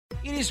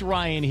It is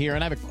Ryan here,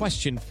 and I have a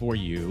question for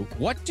you.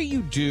 What do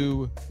you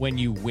do when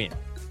you win?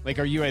 Like,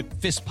 are you a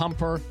fist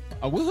pumper,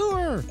 a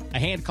woohooer, a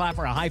hand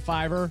clapper, a high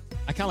fiver?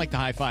 I kind of like the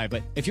high five,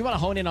 but if you want to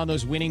hone in on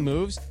those winning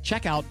moves,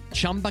 check out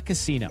Chumba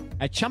Casino.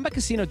 At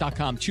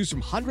ChumbaCasino.com, choose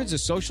from hundreds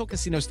of social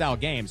casino-style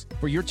games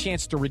for your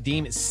chance to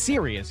redeem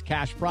serious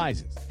cash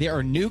prizes. There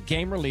are new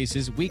game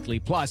releases weekly,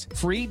 plus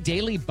free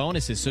daily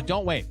bonuses. So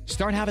don't wait.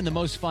 Start having the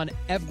most fun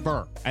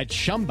ever at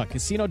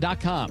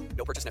ChumbaCasino.com.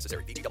 No purchase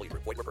necessary. VGW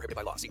Group. Void where prohibited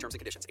by law. See terms and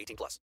conditions.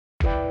 18+.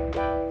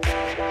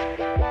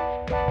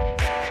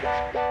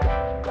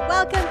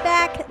 Welcome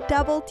back,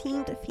 Double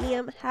Teamed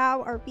fam.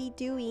 How are we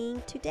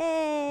doing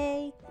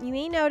today? You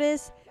may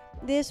notice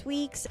this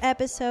week's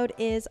episode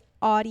is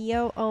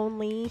audio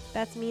only.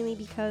 That's mainly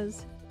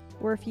because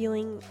we're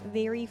feeling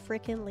very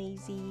freaking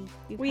lazy.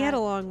 We had a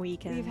long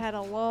weekend. We've had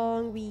a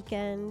long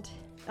weekend.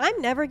 I'm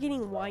never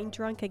getting wine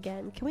drunk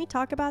again. Can we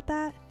talk about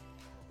that?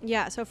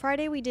 Yeah, so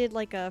Friday we did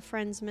like a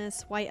Friends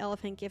Miss White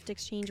Elephant gift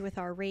exchange with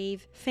our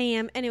rave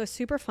fam, and it was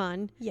super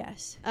fun.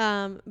 Yes.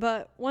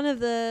 But one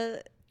of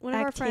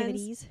our friends,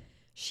 Activities.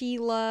 she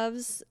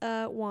loves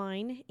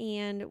wine,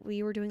 and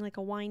we were doing like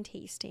a wine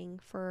tasting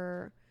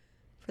for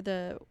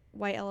the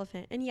White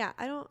Elephant. And yeah,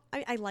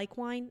 I like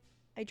wine.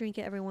 I drink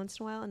it every once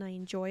in a while and I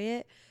enjoy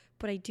it,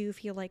 but I do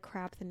feel like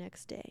crap the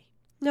next day.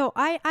 No,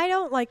 I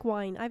don't like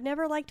wine. I've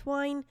never liked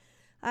wine.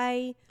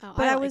 I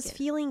was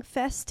feeling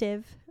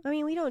festive. I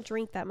mean, we don't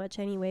drink that much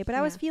anyway, but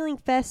I was feeling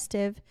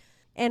festive,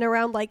 and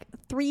around like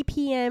 3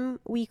 p.m.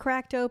 we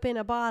cracked open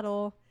a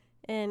bottle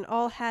and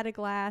all had a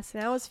glass,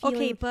 and I was feeling...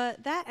 Okay,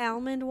 but that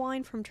almond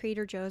wine from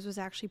Trader Joe's was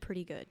actually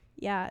pretty good.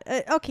 Yeah.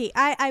 Okay,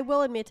 I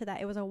will admit to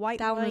that. It was a white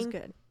wine. That one was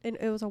good. And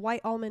it was a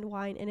white almond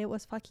wine, and it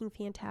was fucking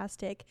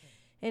fantastic.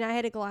 And I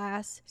had a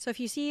glass. So if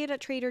you see it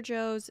at Trader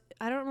Joe's,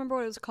 I don't remember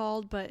what it was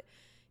called, but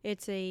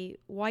it's a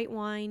white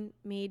wine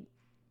made...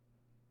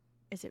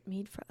 Is it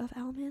made of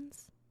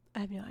almonds? I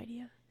have no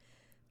idea.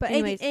 But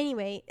anyways,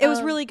 anyway, it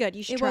was really good.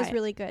 You should try it. It was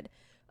really good.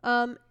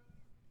 And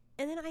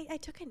then I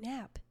took a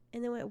nap.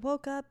 And then I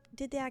woke up,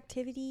 did the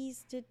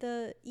activities, did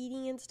the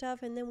eating and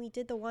stuff. And then we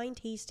did the wine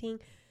tasting,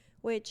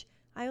 which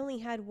I only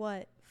had,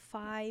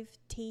 5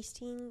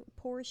 tasting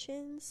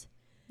portions?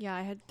 Yeah,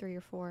 I had 3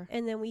 or 4.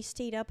 And then we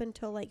stayed up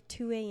until like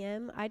 2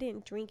 a.m. I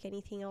didn't drink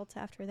anything else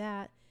after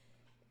that.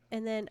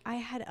 And then I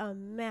had a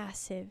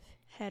massive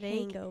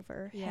headache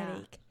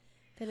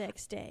the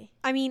next day.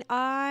 I mean,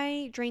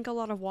 I drank a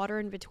lot of water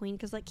in between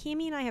because like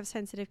Cami and I have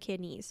sensitive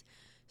kidneys.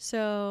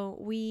 So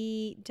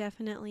we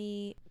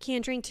definitely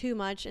can't drink too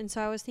much. And so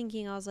I was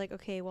like,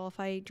 okay, well, if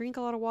I drink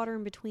a lot of water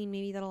in between,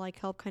 maybe that'll like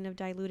help kind of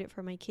dilute it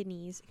for my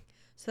kidneys.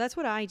 So that's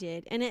what I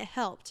did. And it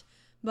helped.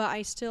 But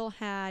I still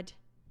had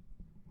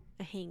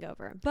a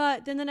hangover.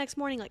 But then the next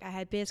morning, like I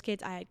had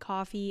biscuits, I had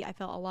coffee. I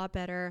felt a lot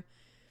better.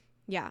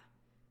 Yeah.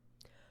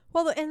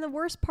 Well, and the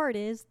worst part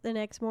is the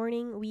next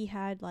morning we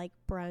had like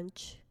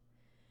brunch.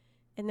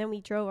 And then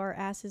we drove our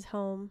asses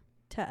home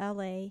to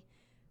LA,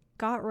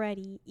 got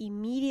ready,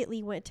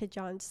 immediately went to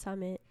John's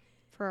Summit.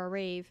 For our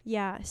rave.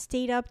 Yeah,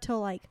 stayed up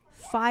till like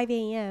 5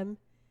 a.m.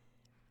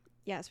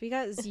 Yes, we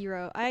got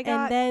 0.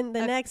 And then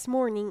the next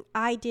morning,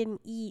 I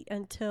didn't eat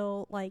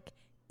until like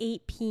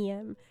 8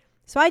 p.m.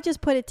 So I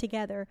just put it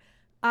together.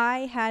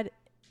 I had,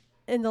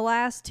 in the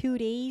last 2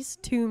 days,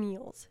 2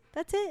 meals.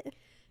 That's it.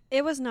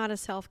 It was not a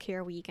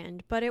self-care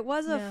weekend, but it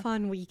was a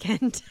fun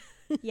weekend.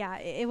 Yeah,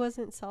 it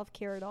wasn't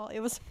self-care at all.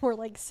 It was more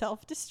like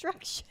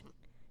self-destruction.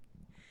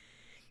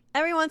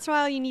 Every once in a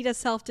while, you need a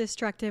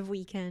self-destructive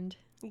weekend.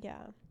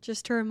 Yeah.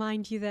 Just to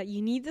remind you that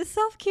you need the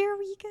self-care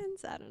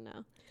weekends. I don't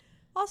know.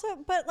 Also,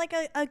 but like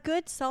a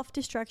good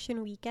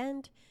self-destruction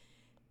weekend,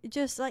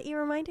 just like it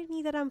reminded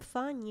me that I'm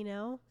fun, you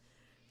know?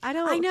 I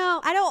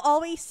don't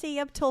always stay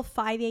up till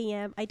 5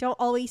 a.m. I don't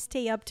always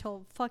stay up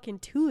till fucking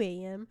 2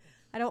 a.m.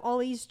 I don't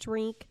always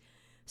drink.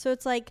 So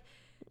it's like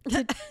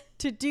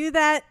to do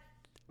that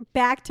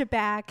back to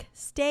back,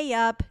 stay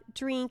up,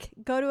 drink,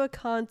 go to a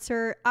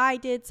concert. I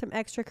did some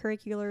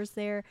extracurriculars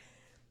there,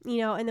 you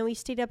know, and then we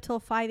stayed up till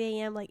 5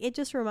 a.m. Like, it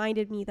just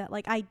reminded me that,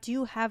 like, I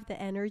do have the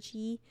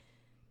energy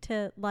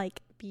to,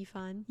 like, be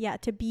fun. Yeah,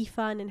 to be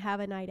fun and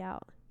have a night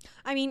out.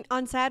 I mean,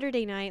 on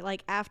Saturday night,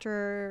 like,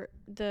 after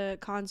the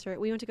concert,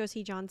 we went to go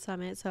see John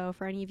Summit. So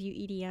for any of you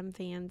EDM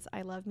fans,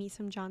 I love me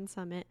some John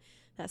Summit.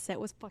 That set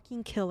was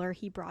fucking killer.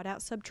 He brought out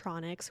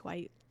Subtronics, who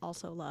I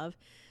also love.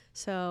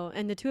 So,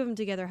 and the two of them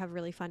together have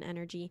really fun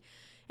energy.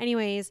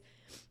 Anyways,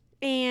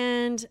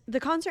 and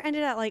the concert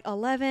ended at like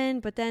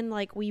 11, but then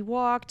like we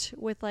walked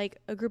with like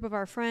a group of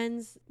our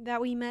friends that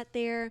we met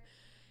there,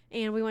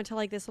 and we went to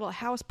like this little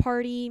house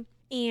party.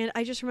 And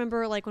I just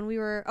remember like when we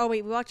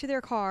walked to their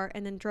car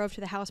and then drove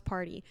to the house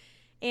party.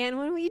 And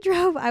when we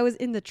drove, I was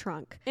in the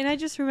trunk. And I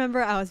just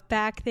remember I was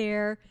back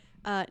there,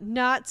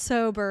 not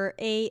sober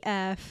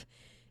AF.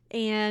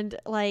 And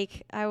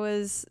like I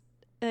was,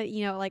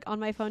 like on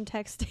my phone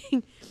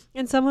texting,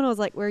 and someone was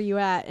like, "Where are you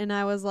at?" And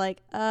I was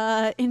like,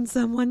 in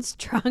someone's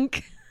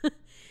trunk.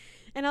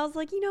 And I was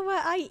like, you know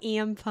what? I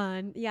am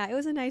fun. Yeah, it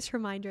was a nice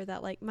reminder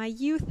that like my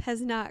youth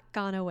has not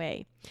gone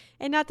away.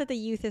 And not that the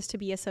youth is to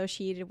be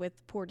associated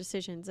with poor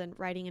decisions and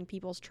riding in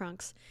people's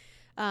trunks.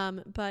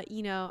 But,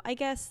 you know, I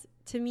guess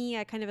to me,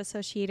 I kind of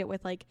associate it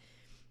with like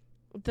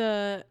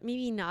the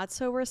maybe not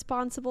so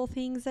responsible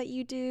things that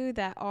you do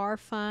that are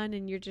fun.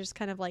 And you're just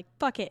kind of like,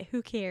 fuck it.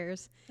 Who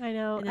cares? I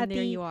know. And then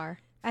there you are.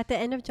 At the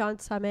end of John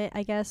Summit,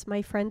 I guess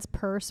my friend's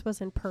purse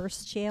was in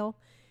purse jail,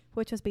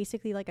 which was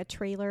basically like a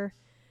trailer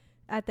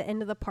at the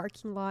end of the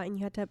parking lot, and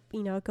you had to,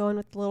 you know, go in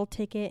with the little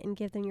ticket and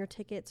give them your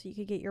ticket so you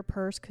could get your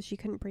purse because you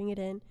couldn't bring it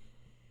in.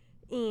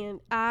 And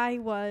I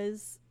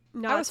was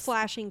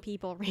flashing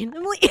people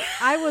randomly.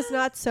 I was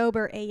not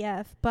sober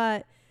AF,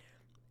 but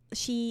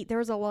there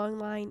was a long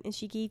line, and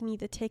she gave me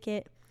the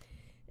ticket,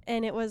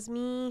 and it was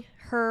me,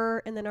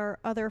 her, and then our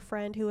other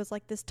friend who was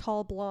like this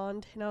tall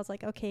blonde. And I was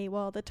like, okay,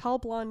 well, the tall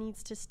blonde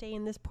needs to stay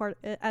in this part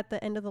at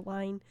the end of the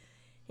line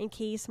in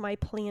case my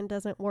plan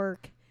doesn't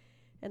work.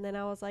 And then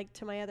I was like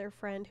to my other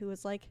friend who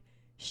was like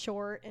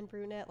short and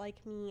brunette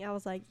like me, I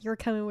was like, you're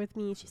coming with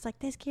me. She's like,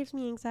 this gives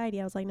me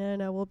anxiety. I was like,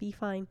 no, we'll be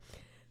fine.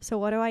 So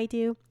what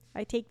do?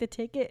 I take the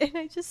ticket and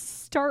I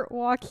just start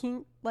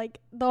walking like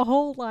the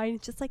whole line.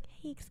 Just like,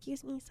 hey,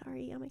 excuse me.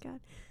 Sorry. Oh my God.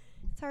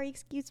 Sorry.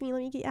 Excuse me. Let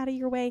me get out of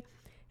your way.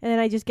 And then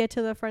I just get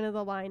to the front of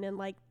the line in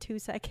like 2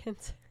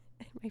 seconds.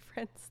 And my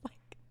friend's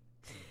like,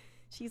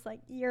 she's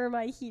like, you're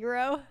my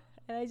hero.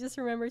 And I just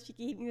remember she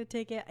gave me the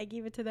ticket. I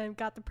gave it to them,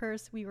 got the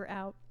purse. We were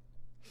out.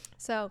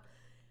 So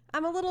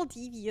I'm a little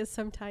devious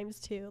sometimes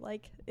too.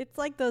 Like, it's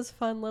like those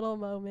fun little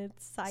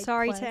moments.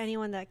 Sorry quest. to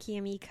anyone that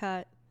Cami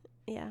cut.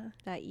 Yeah.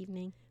 That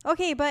evening.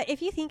 Okay, but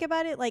if you think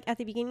about it, like at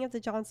the beginning of the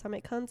John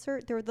Summit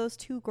concert, there were those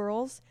 2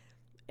 girls,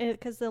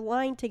 because the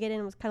line to get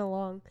in was kind of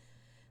long.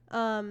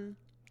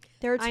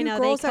 There were 2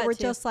 girls that were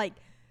just like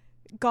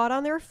got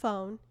on their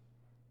phone,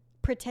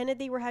 pretended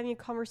they were having a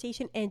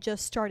conversation, and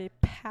just started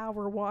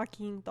power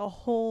walking the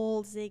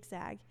whole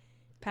zigzag,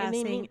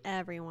 passing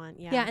everyone.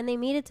 Yeah, and they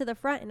made it to the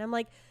front, and I'm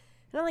like,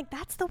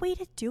 that's the way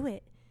to do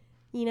it.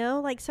 You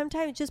know, like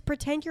sometimes just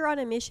pretend you're on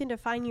a mission to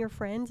find your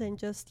friends and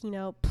just, you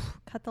know,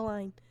 cut the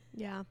line.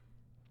 Yeah.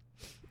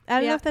 I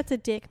don't know if that's a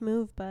dick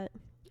move, but.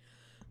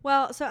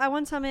 Well, so at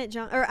one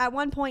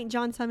point,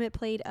 John Summit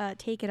played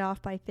 "Take It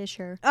Off" by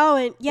Fisher. Oh,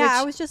 and yeah,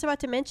 I was just about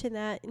to mention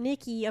that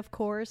Nikki, of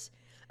course,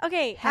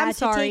 had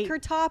to take her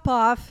top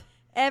off.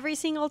 Every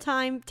single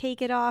time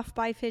 "Take It Off"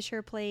 by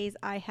Fisher plays,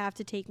 I have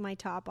to take my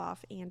top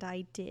off, and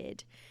I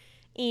did.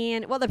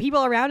 And well, the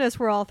people around us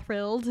were all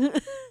thrilled.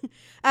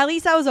 At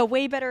least that was a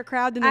way better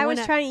crowd than the I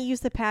was trying to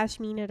use the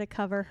pashmina to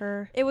cover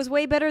her. It was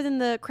way better than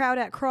the crowd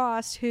at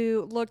Cross,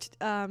 who looked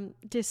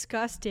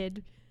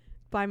disgusted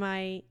by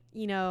my,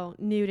 you know,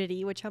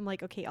 nudity, which I'm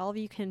like, okay, all of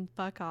you can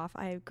fuck off.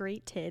 I have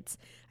great tits.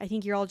 I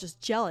think you're all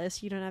just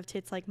jealous you don't have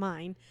tits like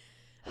mine.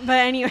 But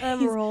anyways,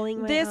 I'm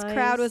rolling my this eyes.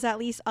 crowd was at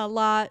least a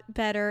lot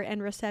better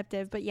and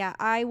receptive. But yeah,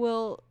 I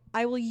will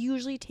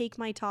usually take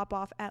my top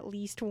off at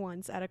least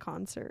once at a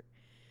concert.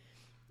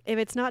 If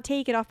it's not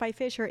Take It Off by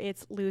Fisher,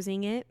 it's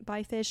Losing It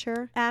by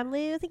Fisher. I'm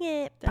losing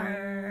it.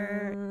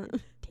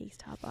 Takes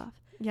top off.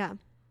 Yeah.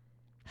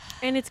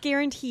 And it's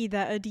guaranteed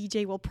that a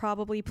DJ will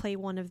probably play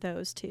one of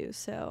those too.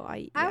 So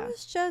I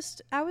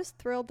was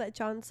thrilled that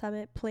John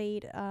Summit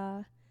played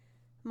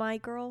My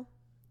Girl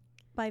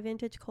by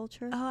Vintage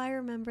Culture. Oh, I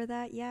remember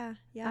that. Yeah.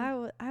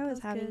 I was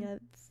having a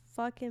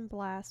fucking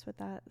blast with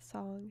that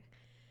song.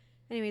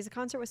 Anyways, the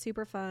concert was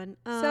super fun.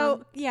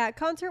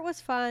 Concert was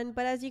fun,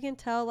 but as you can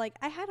tell, like,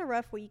 I had a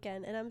rough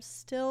weekend, and I'm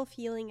still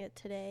feeling it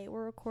today.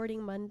 We're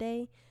recording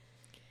Monday.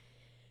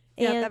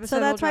 And so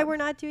that's why we're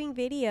not doing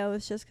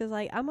videos, just because,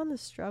 like, I'm on the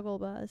struggle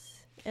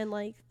bus, and,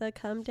 like, the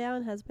come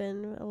down has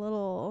been a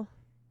little...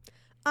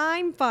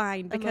 I'm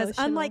fine, because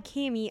emotional. unlike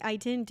Cami, I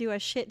didn't do a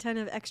shit ton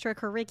of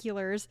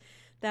extracurriculars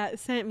that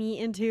sent me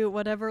into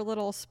whatever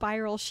little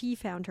spiral she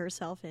found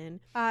herself in.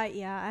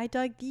 I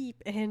dug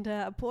deep,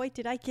 and boy,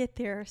 did I get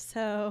there.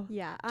 So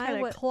yeah,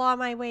 I would claw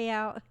my way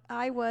out.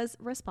 I was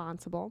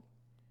responsible.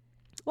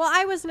 Well,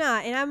 I was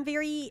not, and I'm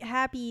very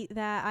happy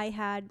that I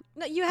had.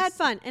 No, you had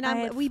fun,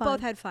 and we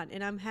both had fun,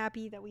 and I'm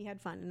happy that we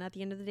had fun. And at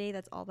the end of the day,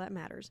 that's all that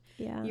matters.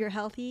 Yeah, you're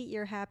healthy,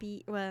 you're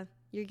happy. Well,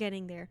 you're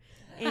getting there,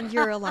 and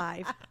you're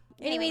alive.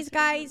 Anyways,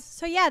 guys,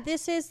 so yeah,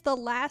 this is the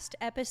last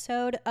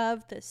episode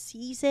of the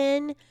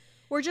season.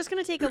 We're just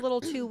going to take a little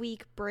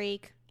 2-week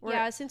break.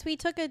 Since we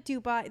took the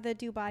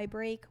Dubai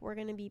break, we're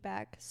going to be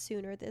back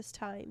sooner this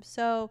time.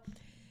 So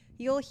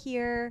you'll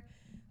hear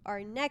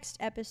our next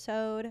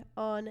episode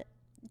on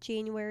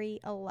January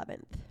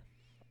 11th.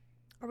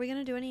 Are we going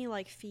to do any,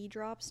 like, feed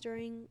drops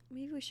during?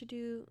 Maybe we should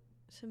do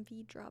some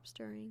feed drops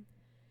during.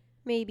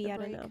 Maybe, I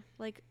don't know.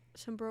 Like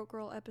some Broke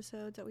Girl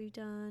episodes that we've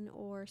done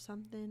or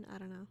something. I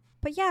don't know.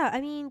 But yeah, I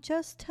mean,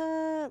 just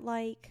to,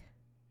 like...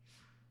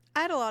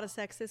 I had a lot of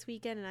sex this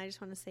weekend, and I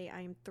just want to say I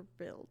am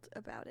thrilled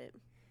about it.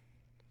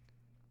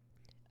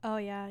 Oh,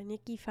 yeah.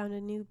 Nikki found a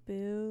new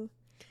boo.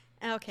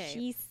 Okay.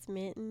 She's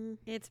smitten.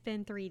 It's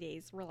been 3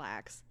 days.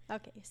 Relax.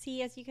 Okay.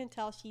 See, as you can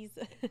tell, she's...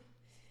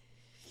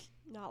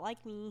 Not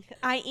like me.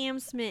 I am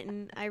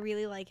smitten. I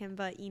really like him,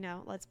 but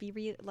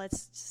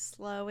let's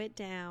slow it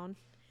down.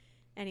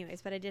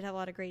 Anyways, but I did have a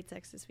lot of great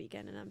sex this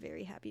weekend, and I'm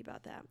very happy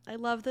about that. I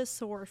love the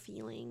sore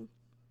feeling.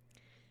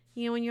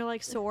 You know, when you're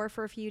like sore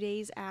for a few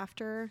days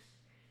after.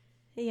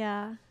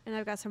 Yeah. And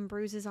I've got some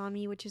bruises on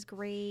me, which is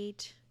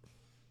great.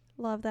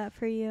 Love that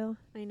for you.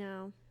 I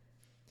know,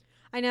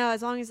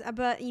 as long as,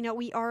 but,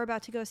 we are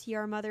about to go see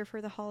our mother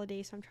for the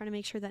holiday, so I'm trying to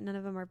make sure that none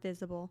of them are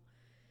visible,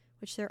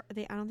 which I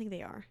don't think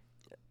they are.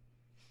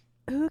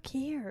 Who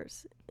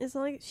cares? It's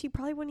like she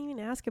probably wouldn't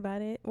even ask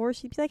about it. Or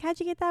she'd be like, how'd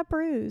you get that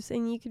bruise?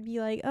 And you could be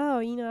like, oh,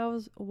 I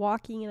was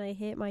walking and I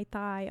hit my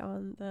thigh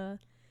on the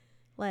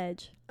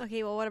ledge.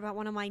 Okay, well, what about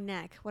one on my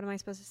neck? What am I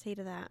supposed to say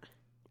to that?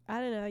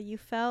 I don't know. You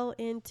fell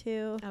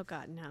into... Oh,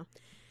 God, no.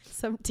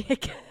 Some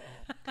dick.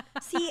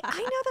 See, I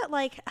know that,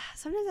 like,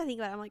 sometimes I think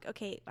about it. I'm like,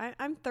 okay,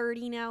 I'm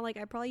 30 now. Like,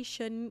 I probably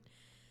shouldn't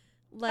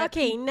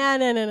Okay, no.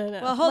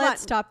 Well, hold on.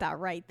 Let's stop that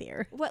right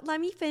there. What? Let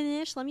me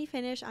finish.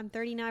 I'm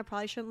 30 now. I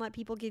probably shouldn't let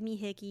people give me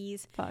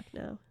hickeys. Fuck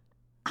no.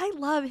 I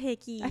love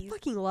hickeys. I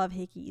fucking love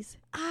hickeys.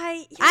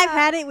 I've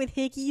had it with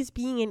hickeys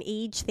being an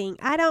age thing.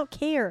 I don't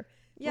care.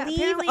 Yeah,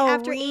 leave a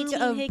after ring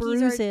 18 of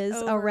bruises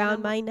over,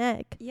 around my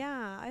neck.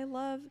 Yeah, I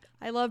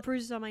love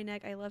bruises on my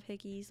neck. I love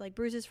hickeys. Like,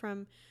 bruises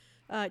from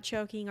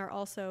choking are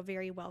also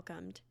very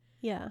welcomed.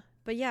 Yeah.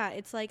 But yeah,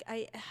 it's like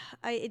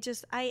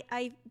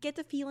I get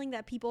the feeling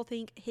that people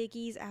think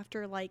hickeys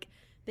after like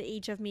the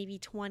age of maybe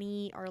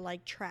 20 are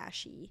like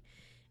trashy.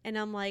 And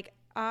I'm like,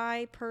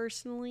 I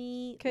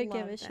personally could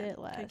give a shit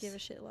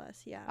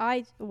less. Yeah.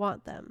 I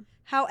want them.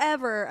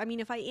 However, I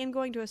mean, if I am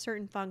going to a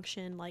certain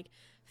function, like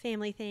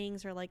family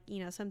things or like,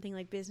 something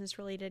like business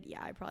related,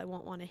 yeah, I probably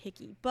won't want a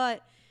hickey.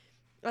 But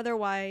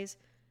otherwise,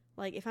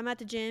 like if I'm at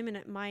the gym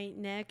and my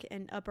neck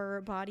and upper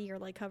body are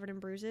like covered in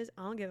bruises,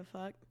 I don't give a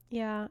fuck.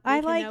 Yeah.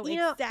 I like,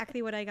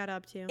 exactly what I got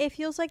up to. It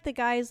feels like the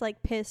guy's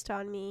like pissed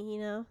on me,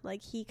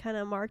 like he kind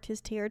of marked his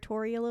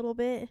territory a little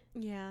bit.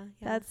 Yeah.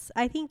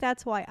 I think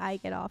that's why I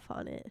get off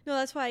on it. No,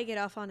 that's why I get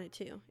off on it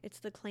too. It's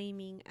the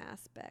claiming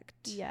aspect.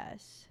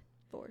 Yes.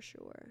 For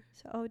sure.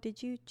 So,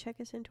 did you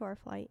check us into our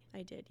flight?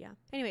 I did, yeah.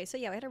 Anyway, so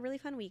yeah, we had a really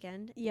fun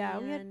weekend. Yeah,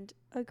 we had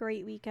a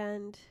great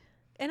weekend.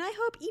 And I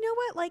hope,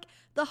 like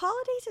the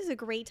holidays is a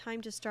great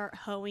time to start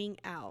hoeing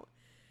out.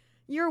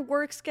 Your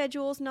work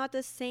schedule's not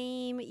the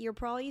same. You're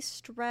probably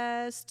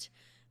stressed.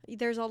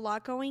 There's a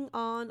lot going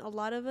on, a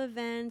lot of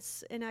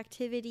events and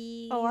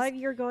activities. A lot of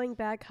you are going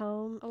back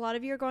home.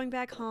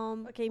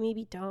 Okay,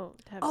 maybe don't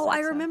have sex I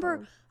remember. at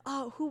home.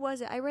 Oh, who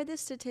was it? I read this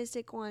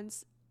statistic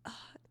once.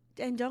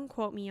 And don't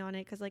quote me on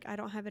it because, like, I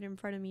don't have it in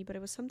front of me. But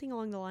it was something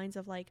along the lines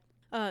of, like,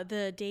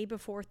 the day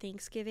before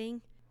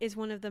Thanksgiving is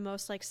one of the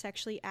most, like,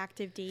 sexually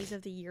active days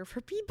of the year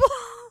for people.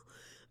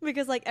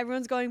 Because, like,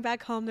 everyone's going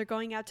back home. They're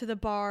going out to the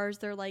bars.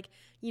 They're, like,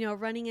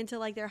 running into,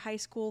 like, their high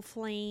school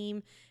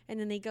flame. And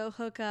then they go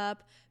hook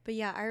up. But,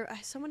 yeah,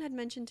 someone had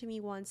mentioned to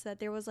me once that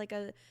there was, like,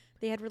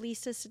 they had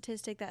released a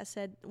statistic that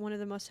said one of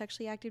the most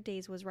sexually active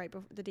days was right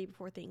before the day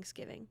before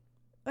Thanksgiving.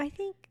 I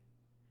think...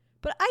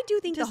 But I do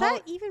think does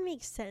that even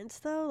make sense,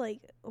 though? Like,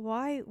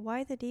 why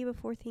the day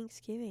before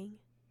Thanksgiving?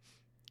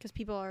 Because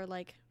people are,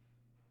 like,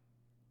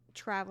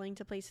 traveling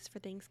to places for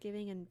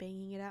Thanksgiving and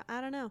banging it out. I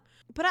don't know.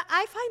 But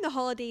I find the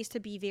holidays to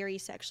be very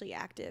sexually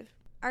active.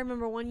 I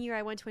remember one year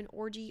I went to an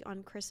orgy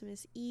on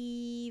Christmas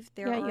Eve.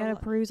 You got a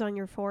bruise on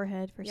your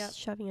forehead for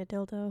shoving a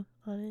dildo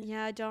on it.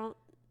 Yeah, don't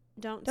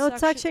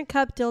suction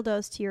cup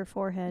dildos to your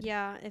forehead.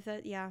 Yeah,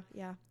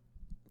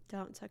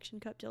 don't suction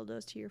cup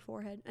dildos to your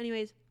forehead.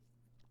 Anyways,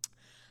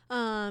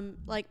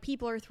 like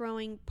people are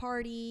throwing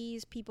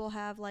parties. People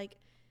have like,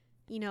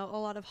 a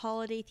lot of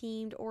holiday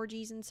themed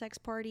orgies and sex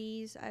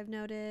parties. I've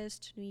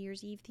noticed New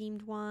Year's Eve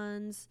themed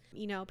ones.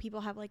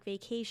 People have like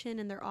vacation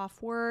and they're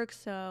off work.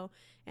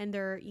 And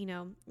they're,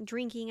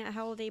 drinking at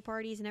holiday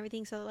parties and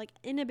everything. So like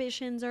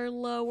inhibitions are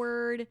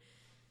lowered.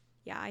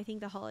 Yeah, I think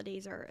the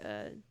holidays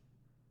are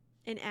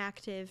an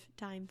active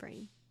time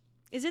frame.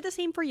 Is it the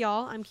same for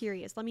y'all? I'm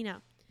curious. Let me know.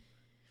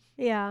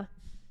 Yeah.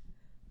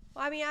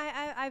 Well, I mean,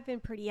 I've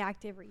been pretty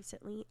active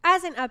recently.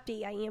 As an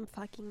update, I am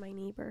fucking my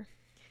neighbor.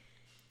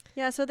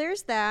 Yeah, so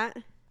there's that.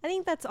 I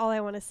think that's all I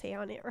want to say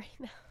on it right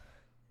now.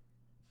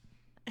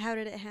 How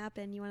did it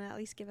happen? You want to at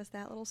least give us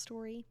that little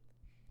story?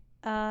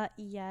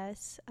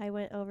 Yes. I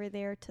went over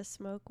there to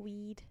smoke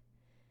weed.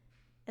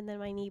 And then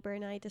my neighbor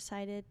and I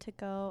decided to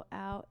go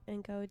out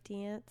and go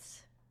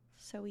dance.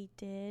 So we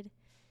did.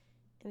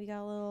 And we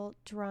got a little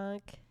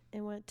drunk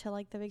and went to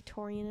like the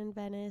Victorian in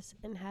Venice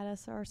and had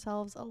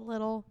ourselves a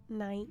little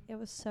night. It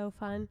was so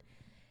fun.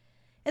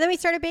 And then we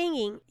started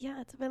banging.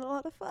 Yeah, it's been a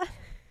lot of fun.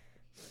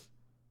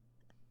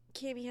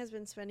 Cami has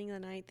been spending the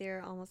night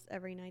there almost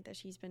every night that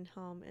she's been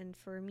home. And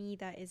for me,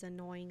 that is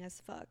annoying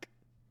as fuck.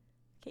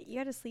 Okay, you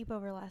had a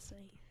sleepover last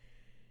night.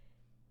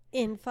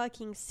 In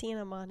fucking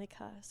Santa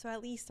Monica. So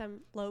at least I'm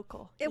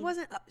local. It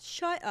wasn't...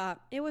 shut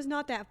up. It was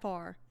not that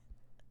far.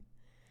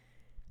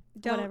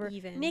 Don't Whatever.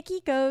 even. Nikki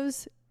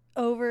goes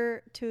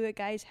over to a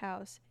guy's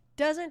house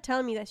Doesn't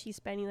tell me that she's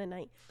spending the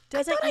night.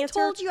 I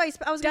told you I was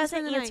going to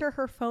spend the night. Doesn't answer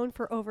her phone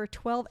for over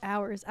 12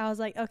 hours. I was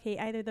like, okay,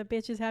 either the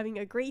bitch is having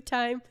a great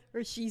time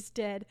or she's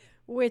dead.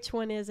 Which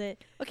one is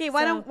it? Okay,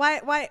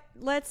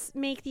 let's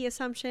make the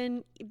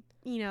assumption,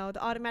 the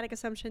automatic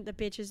assumption the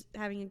bitch is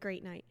having a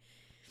great night.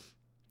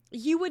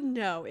 You would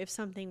know if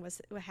something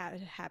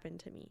had happened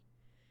to me.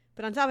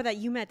 But on top of that,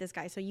 you met this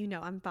guy, so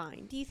I'm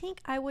fine. Do you think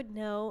I would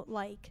know,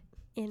 like,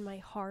 in my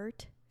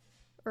heart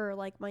or,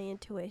 like, my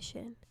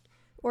intuition?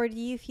 Or do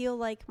you feel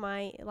like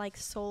my, like,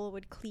 soul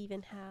would cleave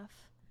in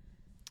half?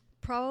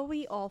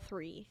 Probably all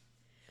three.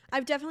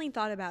 I've definitely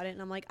thought about it,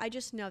 and I'm like, I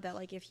just know that,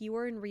 like, if you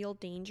were in real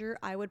danger,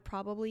 I would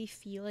probably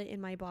feel it in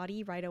my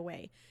body right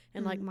away.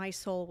 And, like, my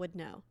soul would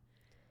know.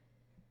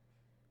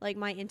 Like,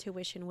 my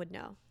intuition would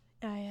know.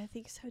 I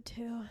think so,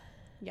 too.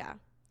 Yeah.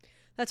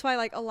 That's why,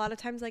 like, a lot of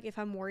times, like, if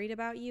I'm worried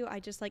about you, I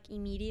just, like,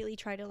 immediately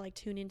try to, like,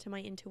 tune into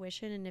my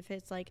intuition. And if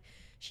it's, like,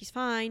 she's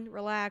fine,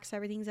 relax,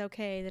 everything's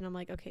okay, then I'm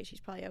like, okay, she's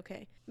probably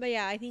okay. But,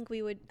 yeah, I think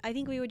we would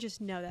just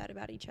know that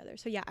about each other.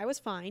 So, yeah, I was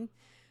fine.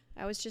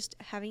 I was just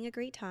having a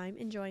great time,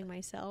 enjoying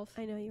myself.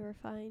 I know you were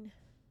fine.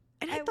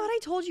 And I thought I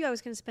told you I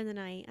was going to spend the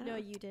night. No,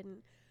 you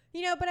didn't.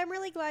 But I'm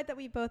really glad that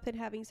we've both been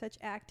having such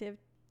active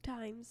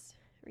times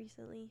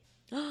recently.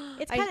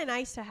 It's kind of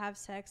nice to have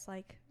sex,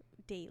 like,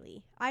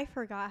 daily. I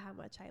forgot how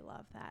much I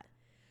love that.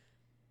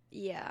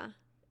 Yeah.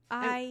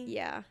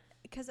 Yeah.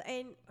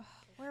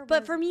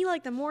 But for me,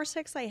 like, the more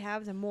sex I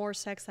have, the more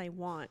sex I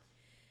want.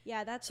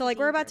 Yeah, that's so, like,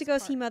 we're about to go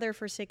see Mother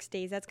for 6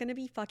 days. That's going to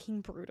be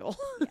fucking brutal.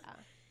 Yeah.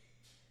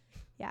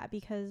 Yeah,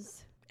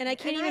 because... And I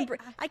can't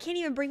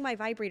even bring my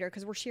vibrator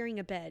because we're sharing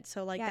a bed.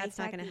 So, like, that's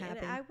exactly. Not going to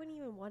happen. And I wouldn't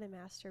even want to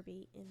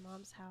masturbate in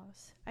Mom's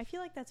house. I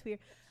feel like that's weird.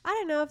 I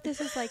don't know if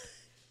this is, like...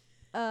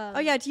 oh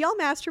yeah, do y'all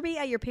masturbate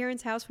at your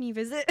parents' house when you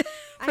visit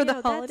for the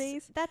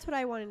holidays? That's what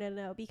I wanted to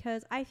know,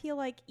 because I feel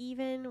like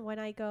even when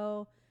I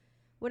go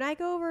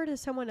over to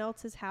someone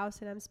else's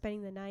house and I'm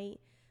spending the night,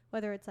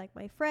 whether it's like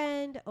my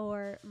friend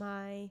or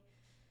my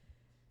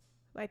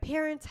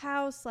parents'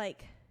 house,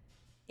 like,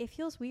 it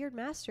feels weird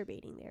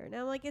masturbating there. And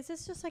I'm like, is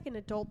this just like an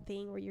adult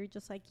thing where you're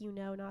just like,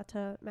 not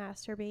to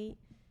masturbate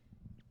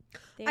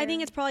there? I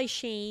think it's probably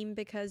shame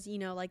because,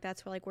 like,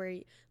 that's where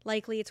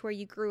likely it's where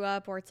you grew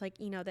up, or it's like,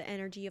 the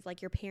energy of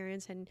like your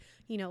parents, and,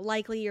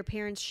 likely your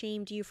parents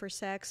shamed you for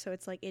sex. So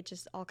it's like, it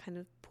just all kind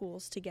of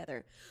pools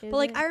together. But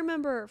like, I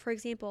remember, for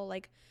example,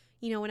 like,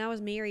 when I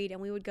was married and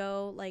we would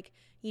go, like,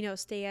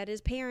 stay at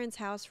his parents'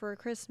 house for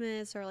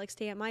Christmas, or like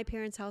stay at my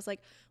parents' house,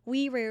 like,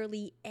 we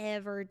rarely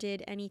ever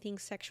did anything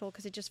sexual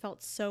because it just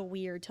felt so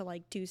weird to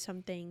like do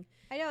something.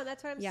 I know,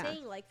 that's what I'm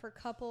saying. Like, for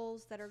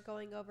couples that are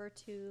going over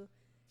to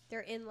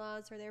their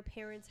in-laws or their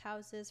parents'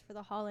 houses for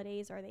the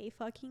holidays, are they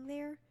fucking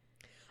there?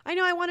 I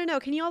know, I want to know.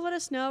 Can y'all let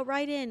us know?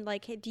 Write in,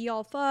 like, hey, do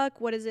y'all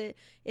fuck? What is it?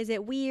 Is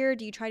it weird?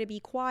 Do you try to be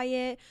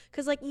quiet?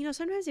 Because, like,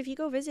 sometimes if you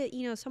go visit,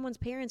 someone's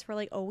parents for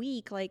like a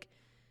week, like,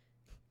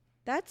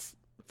 that's,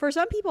 for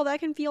some people, that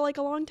can feel like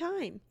a long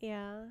time.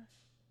 Yeah.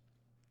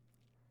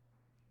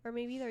 Or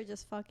maybe they're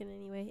just fucking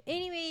anyway.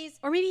 Anyways.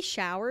 Or maybe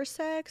shower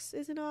sex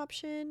is an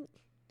option.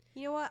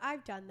 You know what?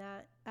 I've done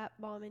that at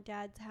Mom and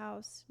Dad's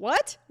house.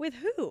 What? With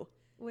who?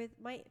 With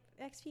my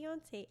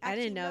ex-fiance. I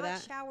didn't know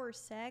that. Not shower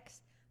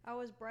sex. I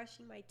was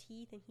brushing my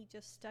teeth and he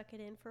just stuck it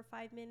in for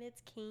 5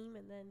 minutes, came,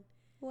 and then...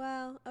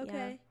 Wow,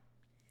 okay. Yeah.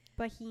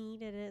 But he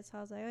needed it, so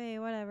I was like, hey,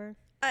 whatever.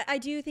 I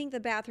do think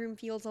the bathroom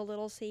feels a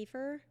little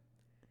safer.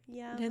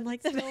 Yeah, than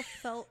like it still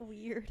felt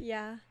weird.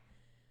 Yeah.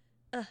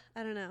 I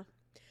don't know.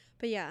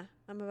 But yeah,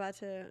 I'm about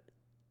to...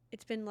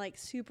 It's been like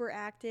super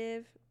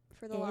active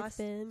for the last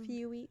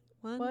few weeks.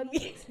 One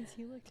week since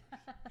you looked.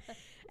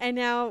 And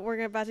now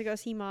we're about to go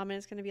see Mom, and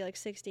it's going to be like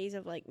 6 days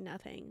of like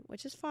nothing,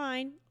 which is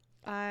fine.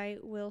 I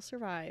will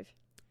survive.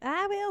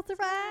 I will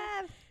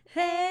survive.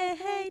 Hey,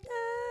 hey,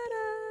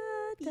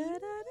 da, da, da, da,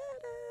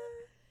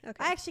 da.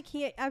 Okay. I actually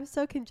can't. I'm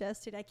so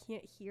congested. I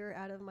can't hear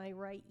out of my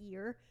right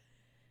ear.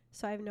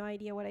 So I have no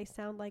idea what I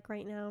sound like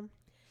right now.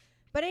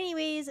 But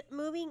anyways,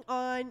 moving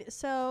on.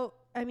 So,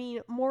 I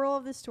mean, moral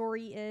of the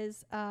story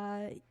is,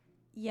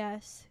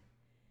 yes,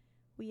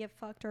 we have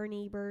fucked our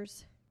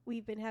neighbors.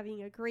 We've been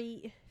having a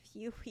great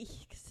few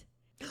weeks.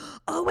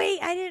 Oh, wait,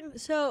 I didn't.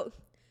 So,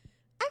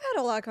 I've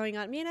had a lot going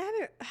on. Man,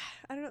 I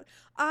don't know.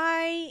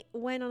 I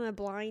went on a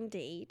blind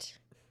date.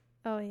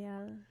 Oh,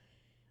 yeah.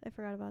 I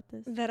forgot about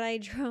this. That I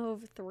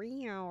drove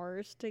 3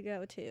 hours to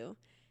go to.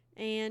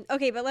 And,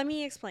 okay, but let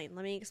me explain.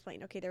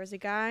 Okay, there was a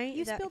guy.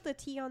 You spilled the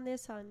tea on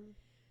this on...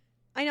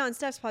 I know, on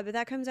Steph's pod, but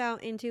that comes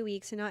out in 2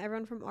 weeks, and not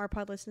everyone from our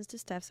pod listens to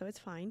Steph, so it's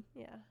fine.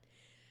 Yeah.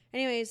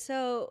 Anyways,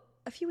 so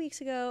a few weeks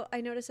ago, I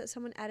noticed that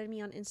someone added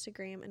me on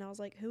Instagram, and I was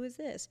like, who is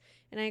this?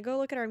 And I go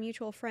look at our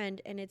mutual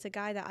friend, and it's a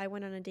guy that I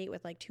went on a date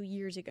with like 2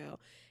 years ago.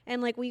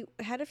 And like, we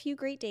had a few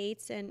great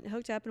dates and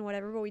hooked up and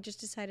whatever, but we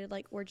just decided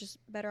like, we're just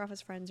better off as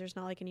friends. There's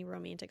not like any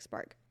romantic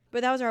spark.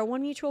 But that was our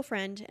one mutual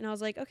friend, and I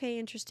was like, okay,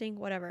 interesting,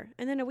 whatever.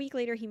 And then a week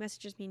later, he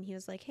messages me, and he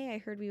was like, hey, I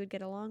heard we would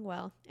get along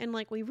well. And,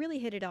 like, we really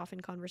hit it off in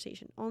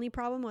conversation. Only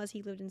problem was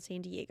he lived in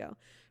San Diego,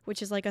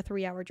 which is, like, a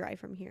 3-hour drive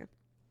from here.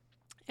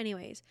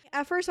 Anyways,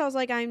 at first I was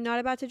like, I'm not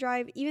about to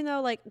drive, even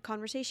though like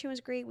conversation was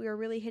great. We were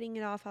really hitting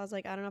it off. I was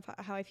like, I don't know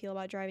how I feel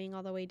about driving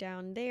all the way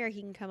down there.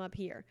 He can come up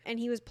here. And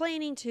he was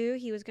planning to.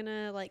 He was going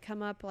to like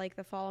come up like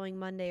the following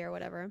Monday or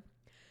whatever.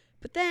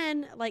 But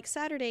then like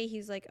Saturday,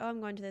 he's like, oh, I'm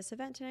going to this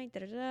event tonight.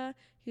 Da, da, da.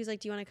 He was like,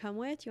 do you want to come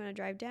with? Do you want to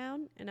drive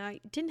down? And I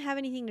didn't have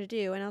anything to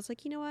do. And I was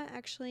like, you know what?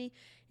 Actually,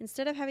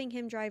 instead of having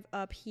him drive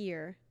up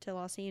here to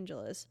Los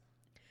Angeles,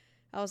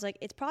 I was like,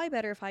 it's probably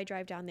better if I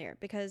drive down there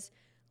because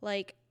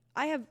like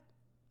I have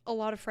a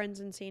lot of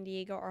friends in San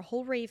Diego. Our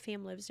whole rave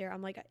fam lives there.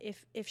 I'm like,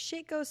 if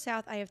shit goes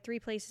south, I have 3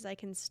 places I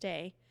can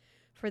stay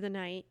for the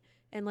night.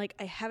 And like,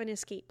 I have an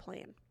escape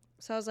plan.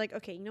 So I was like,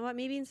 okay, you know what?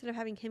 Maybe instead of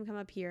having him come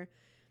up here,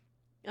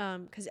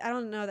 because I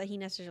don't know that he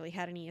necessarily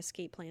had any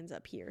escape plans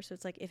up here. So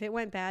it's like, if it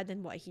went bad,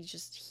 then what? He's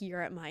just here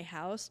at my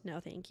house?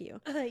 No, thank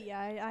you. Yeah,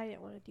 I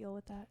didn't want to deal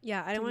with that.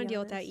 Yeah, I don't want to deal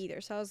with that either.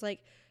 So I was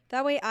like,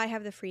 that way I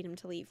have the freedom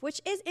to leave,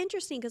 which is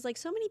interesting because like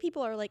so many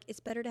people are like, it's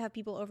better to have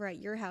people over at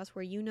your house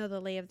where you know the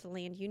lay of the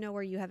land, you know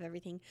where you have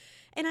everything.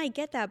 And I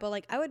get that, but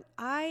like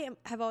I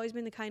have always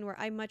been the kind where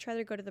I much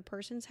rather go to the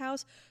person's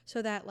house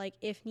so that like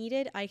if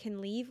needed, I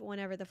can leave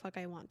whenever the fuck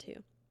I want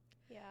to.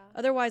 Yeah.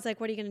 Otherwise, like,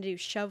 what are you going to do?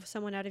 Shove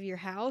someone out of your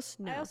house?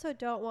 No. I also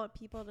don't want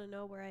people to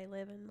know where I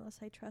live unless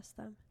I trust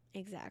them.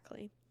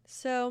 Exactly.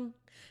 So,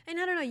 and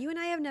I don't know, you and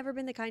I have never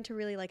been the kind to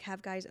really like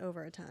have guys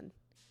over a ton.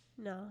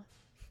 No.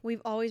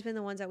 We've always been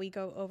the ones that we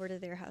go over to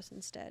their house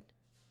instead.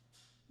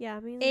 Yeah, I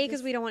mean, A,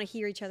 because we don't want to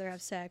hear each other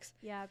have sex.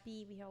 Yeah.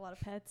 B, we have a lot of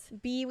pets.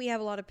 B, we have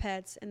a lot of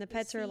pets, and the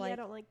pets are like. I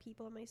don't like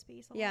people in my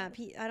space. Yeah,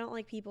 I don't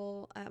like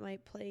people at my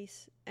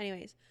place.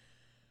 Anyways.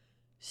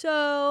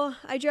 So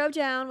I drove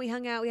down, we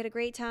hung out, we had a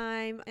great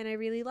time, and I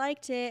really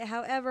liked it.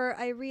 However,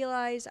 I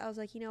realized, I was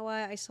like, you know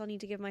what? I still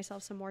need to give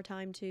myself some more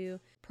time to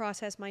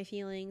process my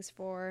feelings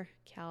for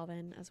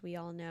Calvin, as we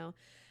all know.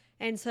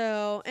 And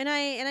so, and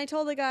I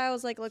told the guy, I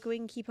was like, look, we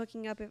can keep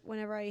hooking up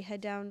whenever I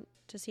head down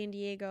to San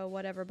Diego,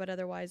 whatever, but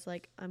otherwise,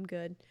 like, I'm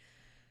good.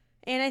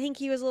 And I think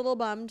he was a little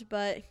bummed,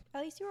 but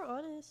at least you were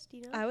honest,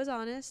 you know? I was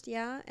honest,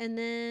 yeah. And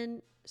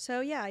then,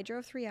 so yeah, I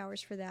drove 3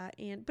 hours for that.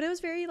 But it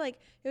was very like,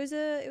 it was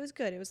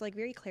good. It was like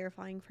very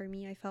clarifying for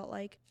me. I felt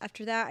like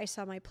after that, I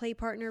saw my play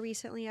partner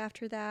recently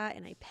after that,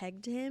 and I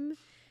pegged him.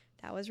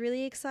 That was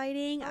really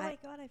exciting. Oh my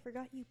God, I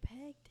forgot you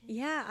pegged him.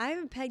 Yeah, I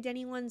haven't pegged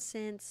anyone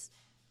since,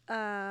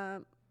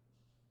 man,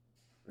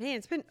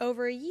 it's been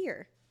over a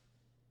year.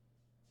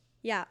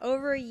 Yeah,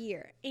 over a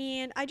year.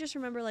 And I just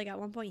remember like at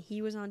one point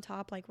he was on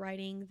top like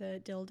riding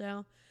the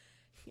dildo.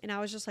 And I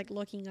was just like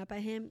looking up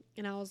at him.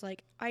 And I was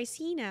like, I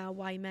see now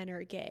why men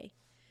are gay.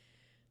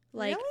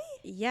 Like,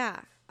 really? Yeah.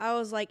 I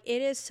was like,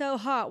 it is so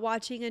hot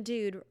watching a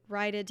dude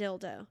ride a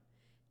dildo.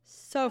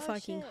 So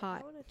fucking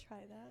hot. I want to try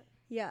that.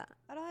 Yeah.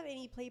 I don't have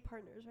any play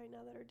partners right now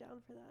that are down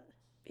for that.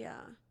 Yeah.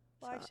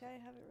 Well, actually, I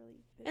haven't really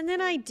been. And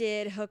then I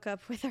did hook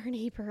up with our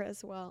neighbor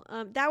as well.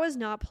 That was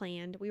not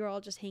planned. We were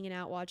all just hanging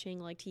out watching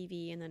like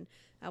TV, and then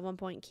at one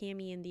point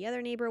Cami and the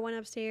other neighbor went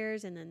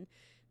upstairs, and then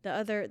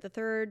the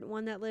third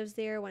one that lives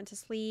there went to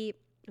sleep,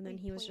 and then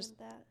he was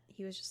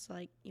just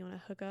like, you want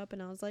to hook up?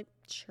 And I was like,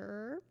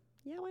 sure.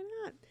 Yeah, why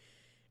not?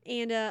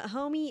 And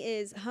homie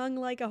is hung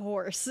like a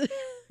horse.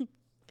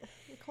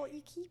 Nicole,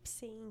 you keep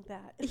saying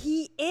that.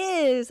 He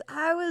is.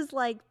 I was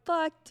like,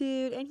 fuck,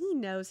 dude. And he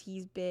knows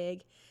he's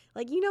big.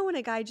 Like, you know when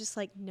a guy just,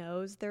 like,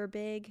 knows they're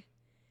big?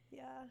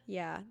 Yeah.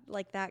 Yeah,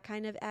 like that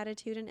kind of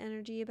attitude and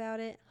energy about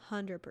it,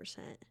 100%.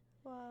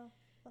 Wow.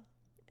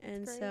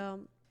 And great. so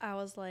I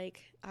was like,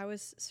 I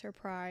was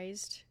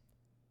surprised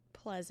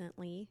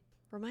pleasantly.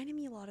 Reminded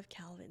me a lot of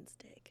Calvin's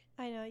dick.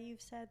 I know,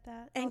 you've said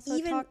that. And also,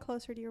 even talk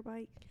closer to your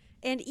mic.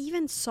 And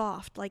even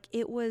soft. Like,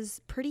 it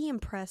was pretty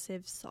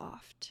impressive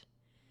soft.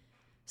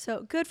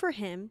 So, good for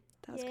him.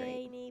 That was great.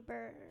 Yay,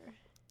 neighbor.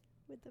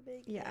 With the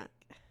big Yeah.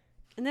 dick.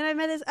 And then I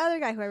met this other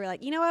guy who I was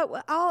like, you know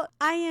what?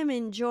 I am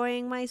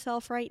enjoying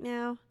myself right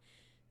now.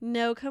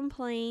 No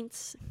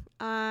complaints.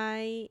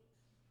 I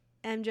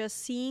am just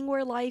seeing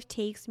where life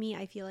takes me.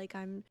 I feel like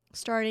I'm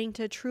starting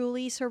to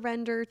truly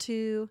surrender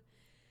to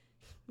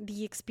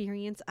the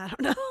experience. I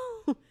don't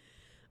know.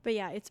 But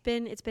yeah, it's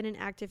been an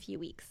active few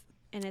weeks,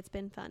 and it's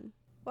been fun.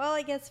 Well,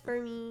 I guess for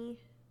me,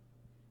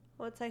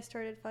 once I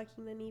started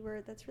fucking the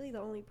neighbor, that's really the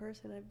only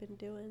person I've been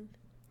doing.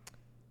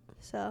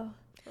 So...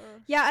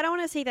 Yeah, I don't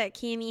want to say that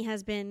Cami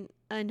has been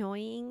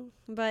annoying,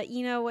 but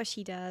you know what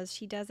she does.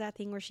 She does that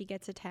thing where she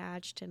gets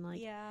attached and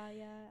like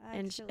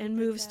and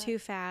moves too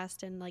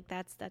fast, and like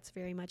that's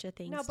very much a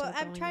thing. No, but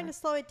I'm trying to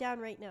slow it down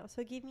right now.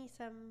 So give me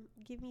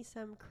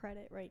some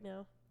credit right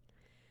now.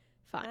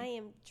 Fine. I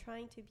am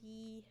trying to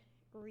be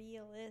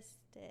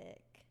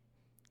realistic.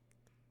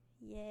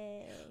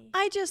 Yay.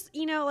 I just,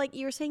 like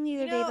you were saying the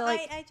other day that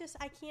like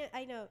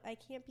I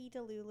can't be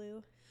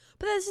Delulu.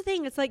 But that's the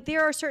thing. It's like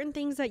there are certain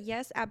things that,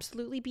 yes,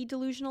 absolutely be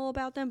delusional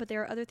about them. But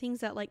there are other things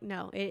that, like,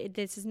 no,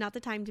 this is not the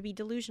time to be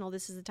delusional.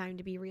 This is the time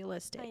to be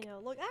realistic. I know.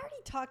 Look, I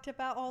already talked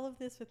about all of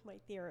this with my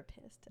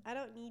therapist. I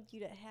don't need you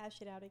to hash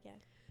it out again.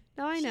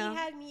 No, I know. She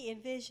had me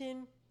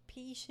envision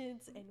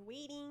patience and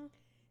waiting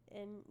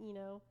and,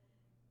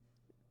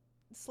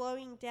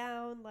 slowing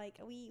down. Like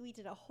we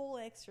did a whole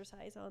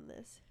exercise on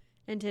this.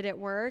 And did it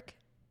work?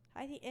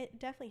 I think it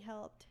definitely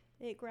helped.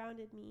 It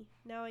grounded me.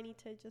 Now I need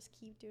to just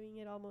keep doing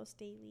it almost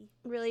daily.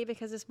 Really?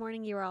 Because this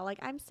morning you were all like,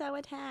 I'm so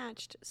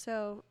attached.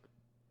 So.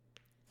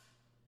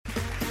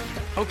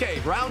 Okay,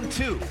 round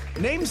 2.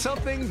 Name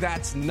something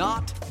that's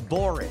not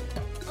boring.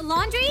 A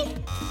laundry?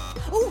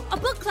 Ooh, a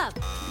book club.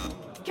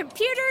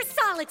 Computer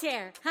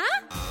solitaire,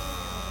 huh?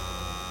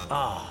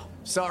 Ah,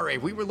 sorry,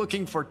 we were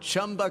looking for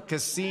Chumba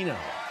Casino.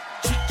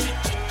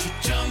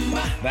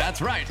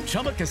 That's right,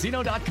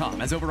 ChumbaCasino.com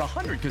has over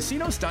 100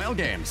 casino-style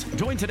games.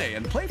 Join today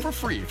and play for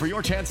free for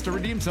your chance to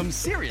redeem some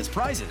serious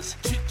prizes.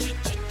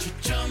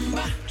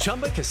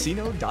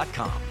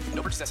 ChumbaCasino.com.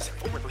 No purchase necessary.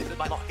 Void where prohibited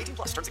by law. 18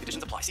 plus terms and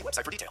conditions apply. See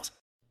website for details.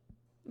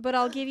 But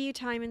I'll give you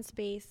time and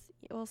space.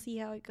 We'll see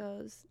how it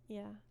goes.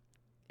 Yeah.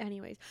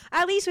 Anyways,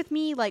 at least with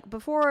me, like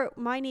before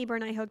my neighbor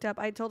and I hooked up,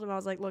 I told him, I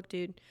was like, look,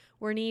 dude,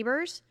 we're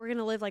neighbors. We're going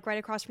to live like right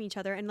across from each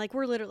other. And like,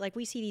 we're literally like,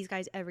 we see these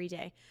guys every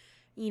day,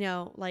 you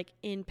know, like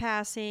in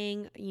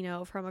passing, you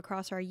know, from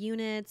across our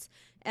units,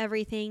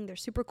 everything. They're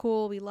super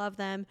cool. We love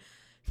them.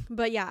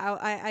 But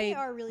yeah, they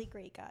are really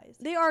great guys.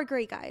 They are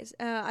great guys.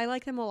 I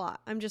like them a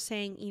lot. I'm just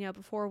saying, you know,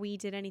 before we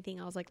did anything,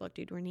 I was like, look,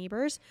 dude, we're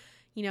neighbors.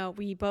 You know,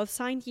 we both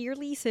signed year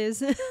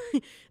leases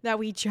that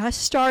we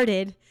just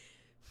started.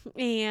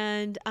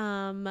 And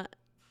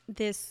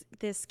this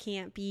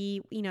can't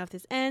be, you know, if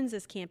this ends,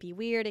 this can't be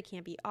weird. It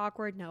can't be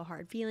awkward. No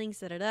hard feelings.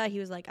 Da-da-da. He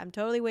was like, I'm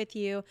totally with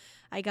you.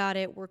 I got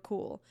it. We're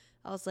cool.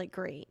 I was like,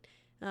 great.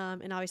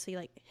 And obviously,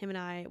 like, him and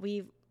I,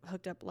 we've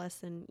hooked up less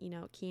than, you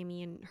know,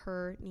 Cami and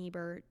her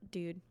neighbor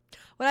dude.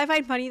 What I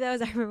find funny, though,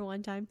 is I remember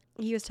one time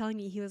he was telling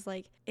me, he was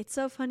like, it's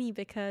so funny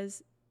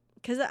because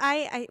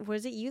I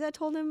was it you that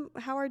told him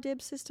how our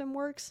dibs system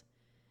works?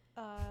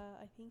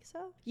 I think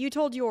so. You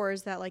told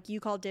yours that, like, you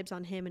called dibs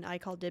on him and I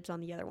called dibs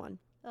on the other one.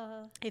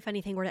 If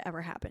anything were to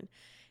ever happen.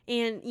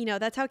 And, you know,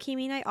 that's how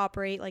Cami and I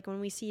operate. Like, when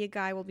we see a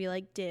guy, we'll be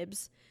like,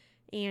 dibs.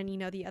 And, you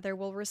know, the other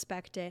will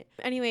respect it.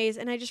 Anyways,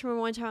 and I just remember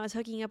one time I was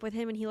hooking up with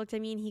him and he looked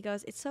at me and he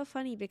goes, it's so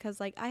funny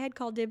because, like, I had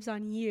called dibs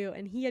on you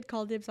and he had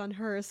called dibs on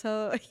her.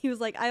 So he was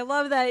like, I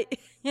love that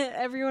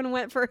everyone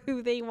went for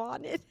who they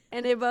wanted.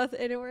 And it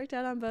worked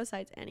out on both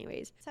sides.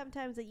 Anyways.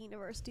 Sometimes the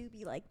universe do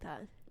be like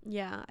that.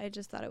 Yeah, I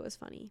just thought it was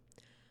funny.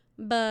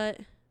 But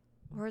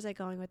where was I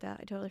going with that?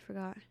 I totally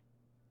forgot.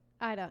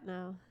 I don't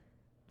know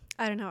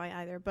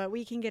either, but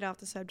we can get off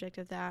the subject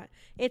of that.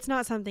 It's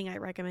not something I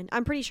recommend.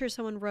 I'm pretty sure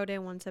someone wrote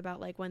in once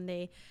about, like, when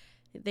they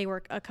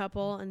were a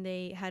couple and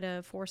they had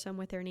a foursome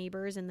with their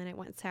neighbors and then it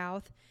went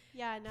south.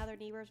 Yeah, now their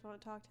neighbors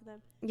won't talk to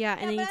them. Yeah,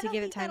 and they need to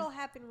give it time. That'll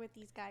happen with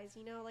these guys,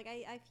 you know? Like,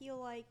 I feel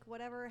like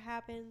whatever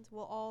happens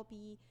will all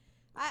be...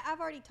 I've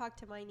already talked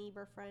to my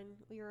neighbor friend.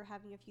 We were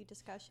having a few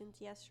discussions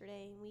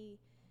yesterday, and we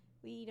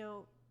you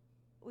know...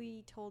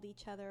 We told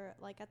each other,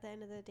 like, at the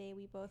end of the day,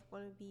 we both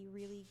want to be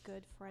really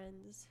good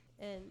friends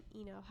and,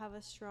 you know, have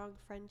a strong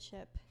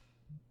friendship.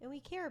 And we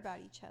care about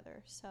each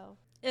other, so.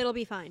 It'll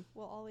be fine.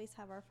 We'll always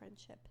have our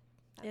friendship.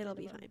 It'll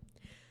be fine.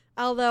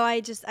 Although I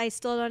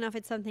still don't know if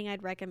it's something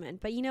I'd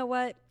recommend. But you know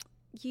what?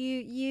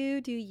 You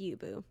do you,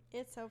 boo.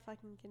 It's so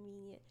fucking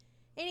convenient.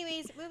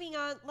 Anyways, moving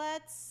on.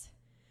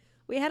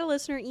 We had a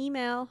listener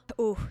email.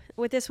 Ooh,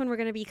 with this one, we're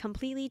going to be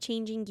completely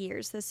changing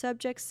gears. The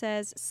subject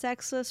says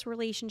sexless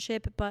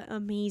relationship, but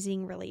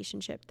amazing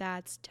relationship.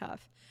 That's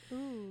tough.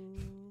 Ooh.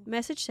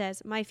 Message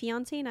says, my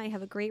fiance and I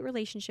have a great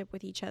relationship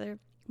with each other,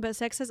 but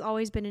sex has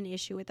always been an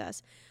issue with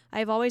us.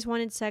 I've always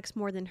wanted sex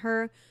more than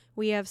her.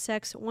 We have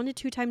sex 1 to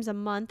 2 times a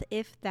month,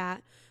 if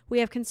that. We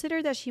have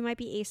considered that she might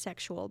be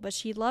asexual, but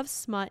she loves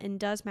smut and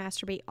does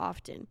masturbate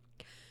often.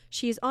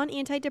 She is on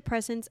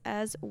antidepressants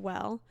as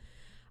well.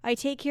 I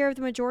take care of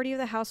the majority of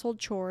the household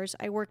chores.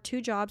 I work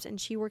 2 jobs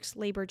and she works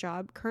labor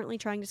job, currently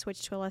trying to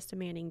switch to a less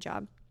demanding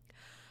job.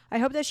 I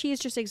hope that she is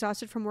just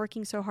exhausted from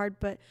working so hard,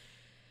 but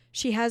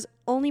she has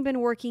only been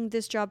working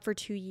this job for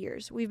 2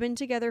 years. We've been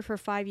together for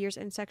 5 years,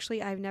 and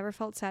sexually I've never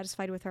felt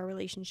satisfied with our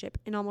relationship.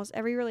 In almost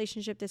every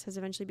relationship, this has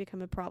eventually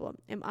become a problem.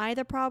 Am I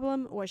the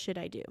problem? What should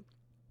I do?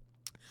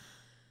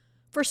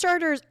 For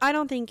starters, I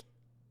don't think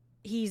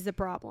he's the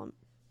problem.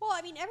 Well,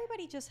 I mean,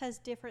 everybody just has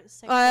different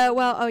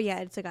sexual yeah,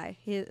 it's a guy.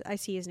 I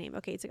see his name.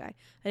 Okay, it's a guy.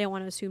 I didn't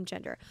want to assume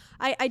gender.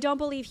 I don't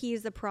believe he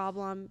is the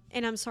problem,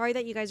 and I'm sorry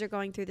that you guys are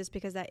going through this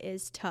because that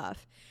is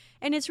tough.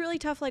 And it's really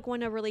tough, like,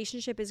 when a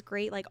relationship is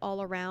great, like,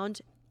 all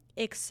around,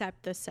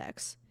 except the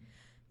sex.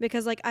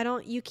 Because, like,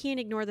 you can't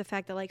ignore the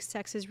fact that, like,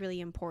 sex is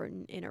really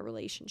important in a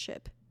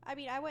relationship. I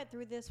mean, I went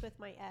through this with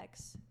my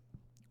ex.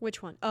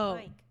 Which one?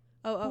 Mike.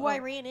 Who I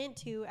ran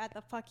into at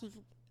the fucking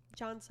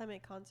John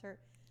Summit concert.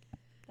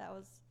 That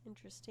was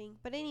interesting.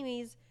 But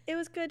anyways, it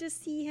was good to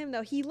see him,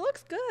 though. He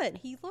looks good.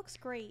 He looks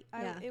great.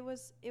 Yeah. It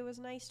was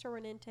nice to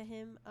run into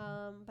him,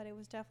 but it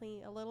was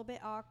definitely a little bit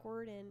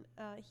awkward, and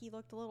he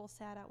looked a little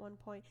sad at one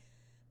point.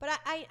 But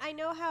I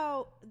know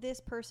how this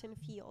person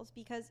feels,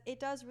 because it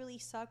does really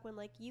suck when,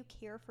 like, you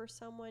care for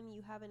someone,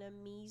 you have an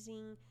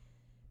amazing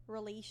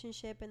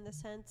relationship in the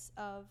sense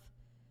of,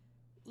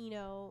 you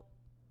know,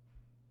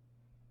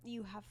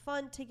 you have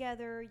fun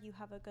together, you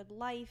have a good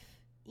life,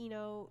 you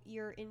know,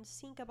 you're in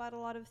sync about a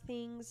lot of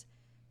things,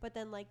 but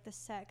then like the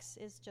sex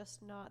is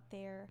just not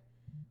there.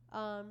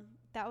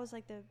 That was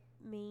like that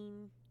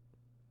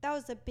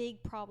was a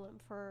big problem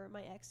for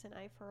my ex and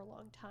I for a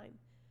long time,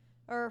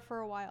 or for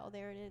a while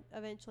there, and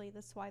eventually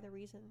that's why the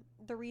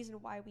reason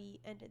why we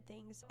ended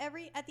things. At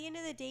the end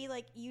of the day,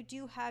 like, you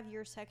do have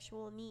your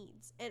sexual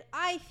needs, and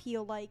I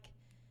feel like,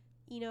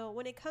 you know,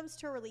 when it comes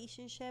to a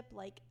relationship,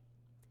 like,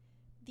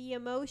 the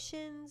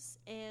emotions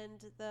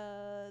and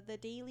the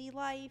daily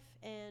life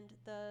and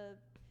the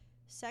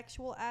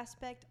sexual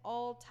aspect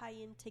all tie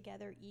in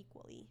together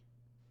equally.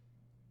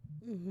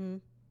 Mm-hmm.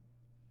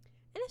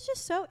 And it's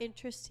just so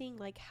interesting,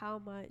 like, how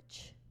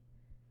much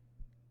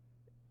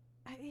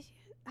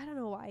I don't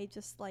know why,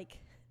 just like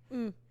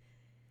I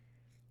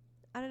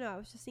don't know, I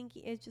was just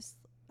thinking, it just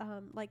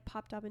like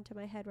popped up into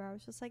my head, where I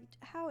was just like,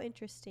 how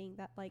interesting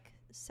that like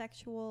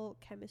sexual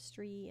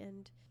chemistry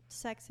and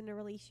sex in a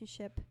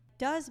relationship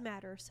does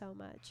matter so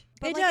much.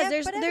 But It like,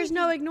 does. There's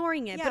no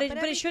ignoring it, yeah,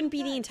 but it shouldn't be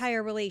does. the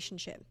entire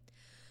relationship.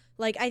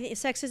 Like, I think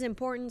sex is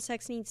important.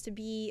 Sex needs to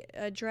be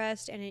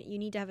addressed, and you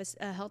need to have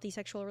a healthy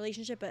sexual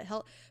relationship.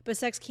 But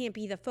sex can't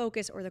be the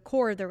focus or the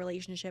core of the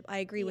relationship. I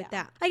agree with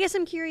that. I guess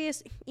I'm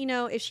curious, you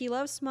know, if she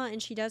loves smut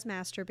and she does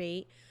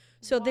masturbate,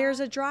 so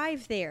there's a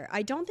drive there.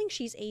 I don't think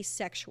she's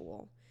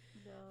asexual.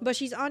 But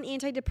she's on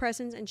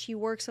antidepressants and she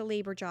works a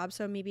labor job,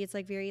 so maybe it's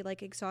like very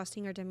like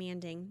exhausting or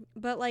demanding.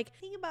 But like,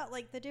 think about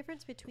like the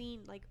difference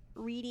between like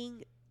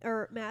reading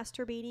or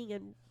masturbating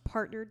and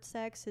partnered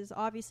sex is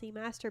obviously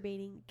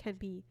masturbating can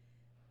be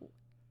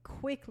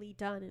quickly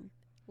done in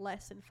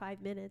less than 5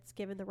 minutes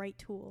given the right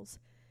tools.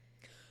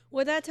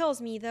 What that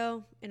tells me,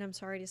 though, and I'm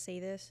sorry to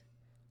say this,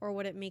 or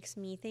what it makes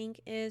me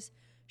think, is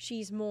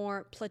she's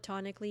more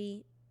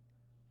platonically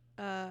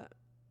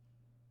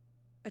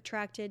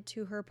attracted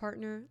to her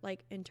partner,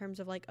 like in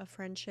terms of like a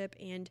friendship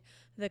and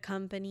the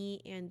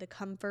company and the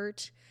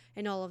comfort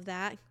and all of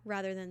that,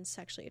 rather than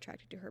sexually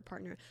attracted to her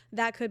partner.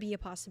 That could be a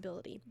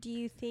possibility. Do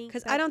you think?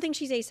 Because I don't think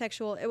she's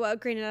asexual. Well,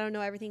 granted, I don't know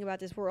everything about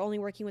this. We're only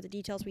working with the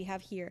details we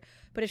have here.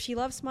 But if she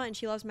loves smut and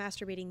she loves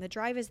masturbating, the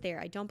drive is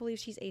there. I don't believe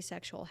she's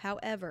asexual.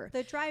 However,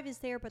 the drive is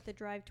there, but the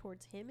drive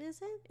towards him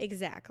isn't?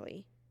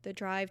 Exactly. The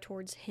drive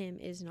towards him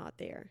is not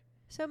there.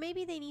 So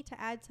maybe they need to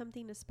add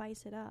something to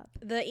spice it up.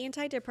 The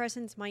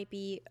antidepressants might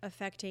be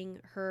affecting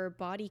her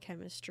body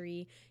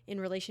chemistry in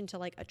relation to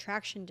like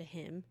attraction to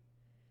him.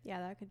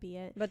 Yeah, that could be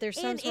it. But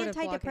there's some sort of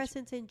blockage.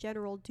 Antidepressants in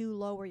general do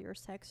lower your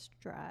sex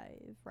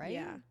drive, right?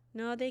 Yeah.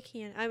 No, they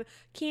can.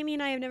 Cami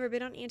and I have never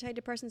been on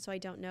antidepressants, so I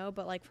don't know.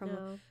 But like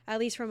at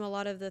least from a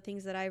lot of the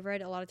things that I've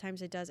read, a lot of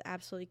times it does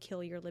absolutely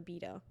kill your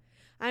libido.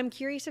 I'm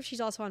curious if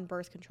she's also on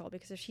birth control,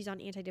 because if she's on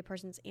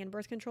antidepressants and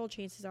birth control,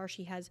 chances are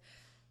she has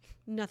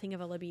nothing of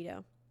a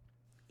libido.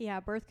 Yeah,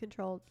 birth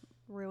control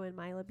ruined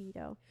my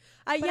libido.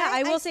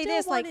 I will say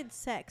this: I wanted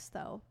sex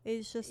though.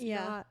 It's just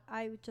not.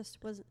 I just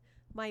wasn't.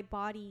 My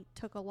body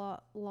took a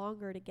lot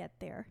longer to get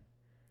there.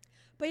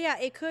 But yeah,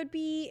 it could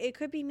be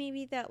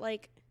maybe that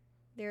like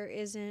there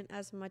isn't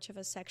as much of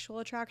a sexual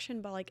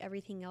attraction, but like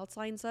everything else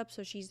lines up.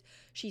 So she's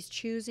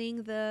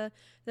choosing the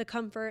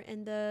comfort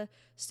and the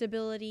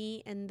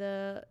stability and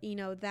the, you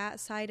know, that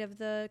side of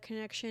the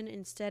connection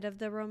instead of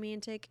the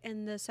romantic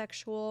and the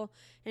sexual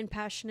and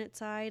passionate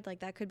side. Like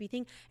that could be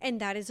thing, and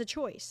that is a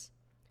choice.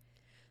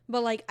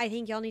 But like, I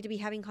think y'all need to be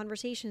having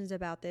conversations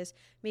about this.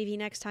 Maybe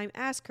next time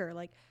ask her,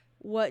 like,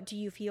 what do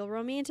you feel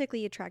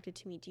romantically attracted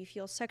to me? Do you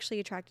feel sexually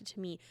attracted to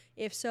me?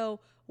 If so,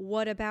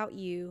 what about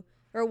you?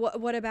 Or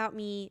what about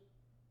me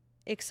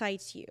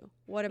excites you?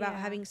 What about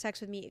having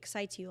sex with me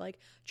excites you? Like,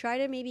 try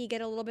to maybe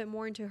get a little bit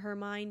more into her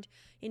mind,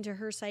 into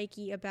her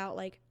psyche about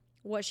like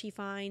what she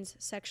finds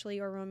sexually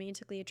or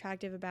romantically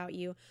attractive about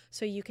you,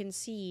 so you can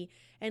see.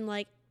 And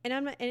like,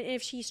 and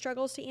if she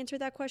struggles to answer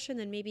that question,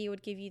 then maybe it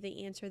would give you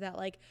the answer that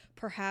like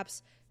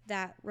perhaps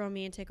that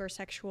romantic or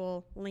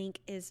sexual link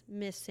is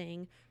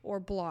missing or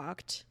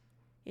blocked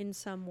in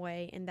some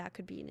way, and that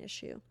could be an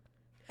issue.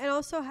 And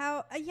also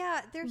how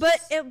there's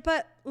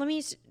but let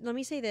me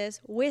say this,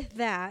 with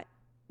that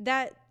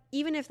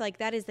even if like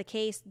that is the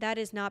case, that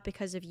is not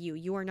because of you.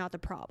 You are not the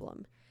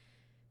problem.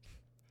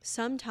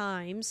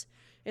 Sometimes,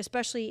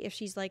 especially if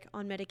she's like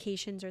on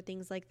medications or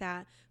things like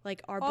that,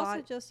 like our also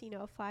body just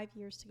 5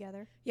 years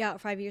together. Yeah,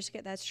 5 years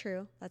together. That's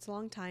true. That's a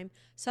long time.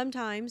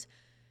 Sometimes,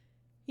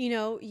 you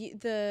know,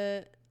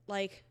 the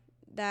like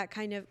that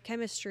kind of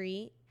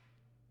chemistry,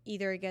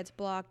 either it gets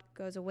blocked,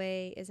 goes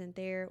away, isn't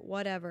there,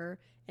 whatever,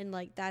 and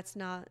like that's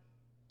not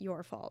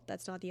your fault.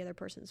 That's not the other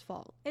person's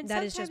fault. And that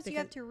sometimes is just you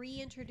have to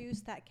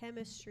reintroduce that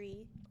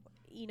chemistry,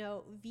 you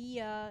know,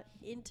 via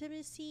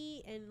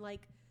intimacy and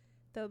like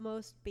the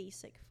most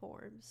basic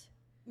forms.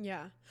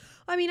 Yeah.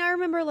 I mean, I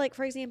remember like,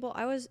 for example,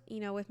 I was, you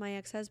know, with my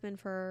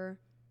ex-husband for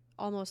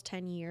almost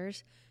 10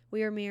 years.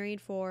 We were married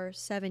for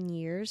 7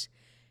 years.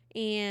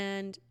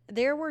 And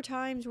there were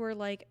times where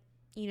like,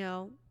 you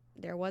know,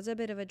 there was a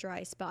bit of a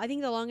dry spell. I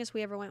think the longest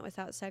we ever went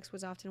without sex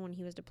was often when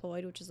he was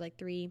deployed, which is like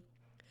 3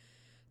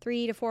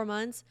 to 4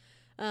 months.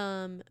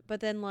 But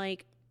then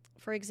like,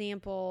 for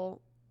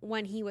example,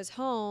 when he was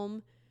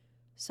home,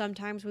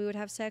 Sometimes we would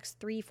have sex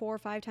 3, 4,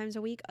 5 times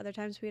a week. Other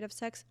times we would have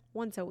sex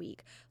once a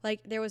week. Like,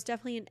 there was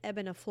definitely an ebb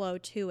and a flow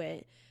to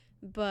it.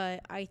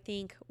 But I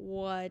think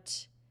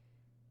what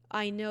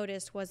I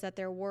noticed was that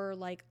there were,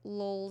 like,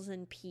 lulls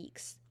and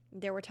peaks.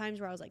 There were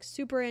times where I was, like,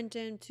 super into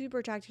him, super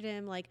attracted to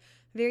him, like,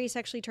 very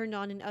sexually turned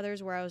on, and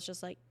others where I was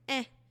just like,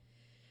 eh.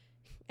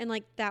 And,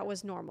 like, that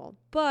was normal.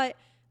 But,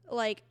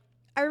 like,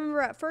 I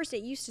remember at first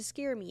it used to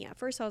scare me. At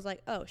first I was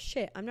like, oh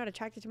shit, I'm not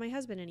attracted to my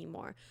husband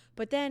anymore.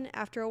 But then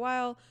after a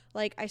while,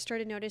 like, I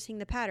started noticing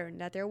the pattern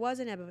that there was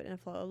an ebb and a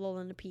flow, a lull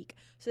and a peak.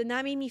 So then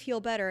that made me feel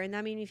better, and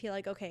that made me feel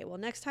like, okay, well,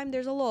 next time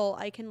there's a lull,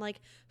 I can,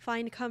 like,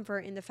 find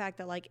comfort in the fact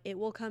that, like, it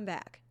will come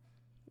back,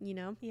 you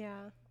know?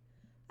 Yeah.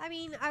 I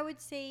mean, I would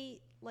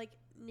say, like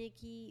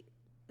Nikki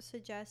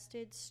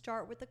suggested,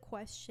 start with the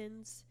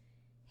questions.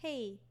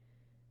 Hey,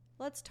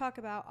 let's talk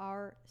about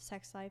our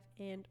sex life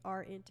and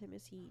our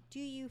intimacy.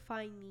 Do you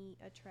find me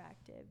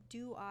attractive?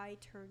 Do I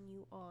turn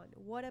you on?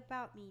 What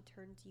about me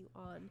turns you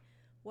on?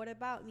 What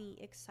about me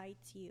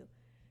excites you?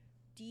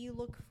 Do you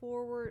look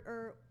forward,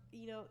 or,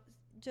 you know,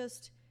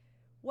 just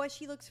what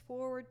she looks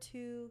forward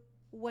to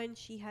when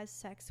she has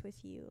sex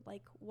with you?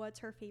 Like, what's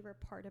her favorite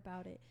part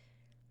about it?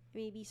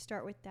 Maybe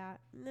start with that.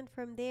 And then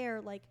from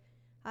there, like,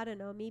 I don't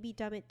know, maybe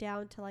dumb it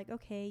down to, like,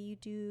 okay, you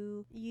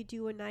do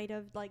a night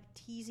of, like,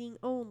 teasing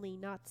only,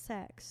 not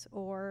sex,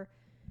 or,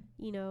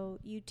 you know,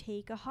 you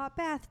take a hot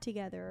bath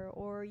together,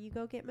 or you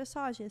go get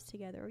massages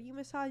together, or you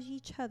massage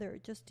each other.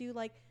 Just do,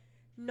 like,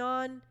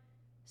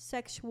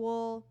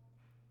 non-sexual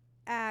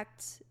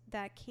acts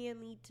that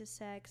can lead to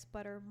sex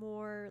but are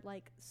more,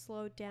 like,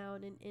 slowed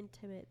down and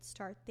intimate.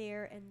 Start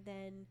there and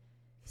then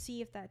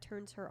see if that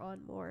turns her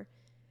on more.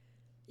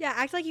 Yeah,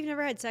 act like you've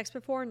never had sex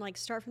before, and, like,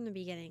 start from the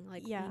beginning.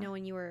 Like, yeah. You know,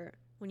 when you were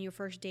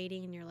first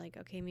dating and you're like,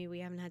 okay, maybe we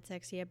haven't had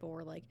sex yet, but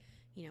we're, like,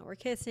 you know, we're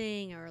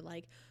kissing, or,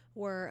 like,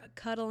 we're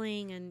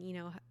cuddling and, you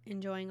know,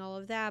 enjoying all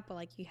of that, but,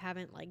 like, you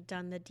haven't, like,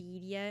 done the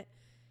deed yet.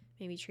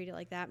 Maybe treat it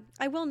like that.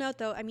 I will note,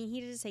 though, I mean,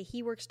 he did say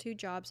he works 2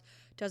 jobs,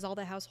 does all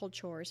the household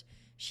chores.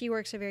 She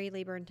works a very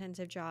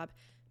labor-intensive job.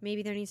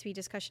 Maybe there needs to be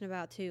discussion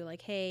about, too,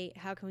 like, hey,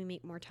 how can we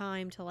make more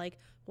time to, like,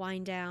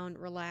 wind down,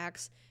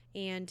 relax,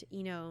 and,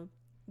 you know,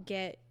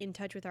 get in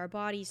touch with our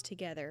bodies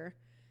together?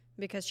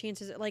 Because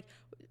chances, like,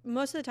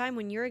 most of the time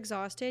when you're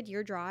exhausted,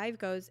 your drive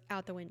goes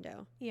out the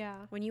window.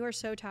 Yeah. When you are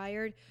so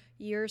tired,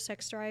 your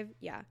sex drive,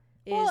 yeah.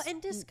 Well,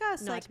 and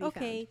discuss, like,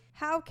 okay,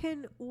 how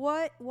can,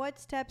 what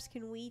steps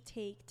can we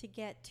take to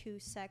get to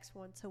sex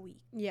once a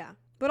week? Yeah.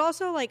 But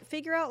also, like,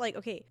 figure out, like,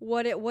 okay,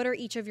 what are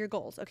each of your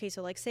goals? Okay,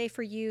 so, like, say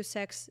for you,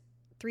 sex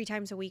 3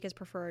 times a week is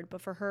preferred,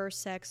 but for her,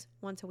 sex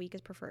once a week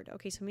is preferred.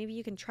 Okay, so maybe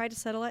you can try to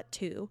settle at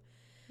 2.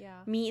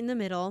 Yeah. Meet in the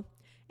middle.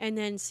 And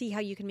then see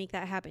how you can make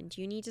that happen. Do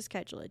you need to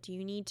schedule it? Do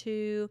you need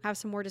to have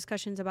some more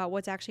discussions about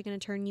what's actually going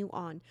to turn you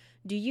on?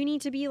 Do you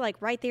need to be, like,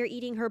 right there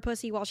eating her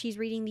pussy while she's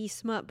reading these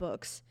smut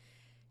books?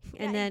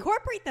 And then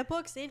incorporate the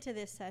books into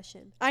this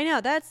session. I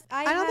know,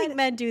 I don't think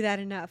men do that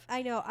enough.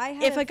 I know.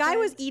 If a guy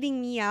was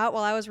eating me out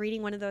while I was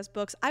reading one of those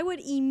books, I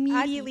would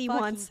immediately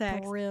want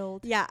sex.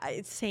 Thrilled. Yeah,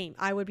 it's same.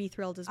 I would be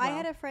thrilled as well. I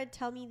had a friend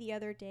tell me the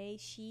other day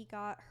she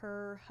got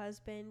her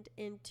husband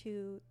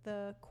into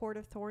the Court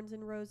of Thorns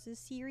and Roses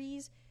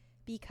series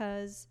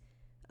because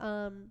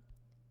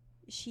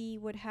she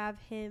would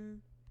have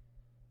him,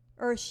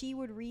 or she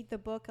would read the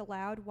book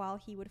aloud while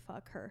he would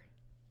fuck her.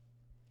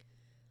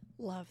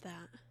 Love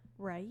that.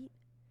 Right?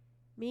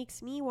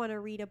 Makes me want to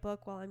read a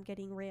book while I'm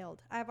getting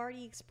railed. I've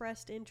already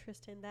expressed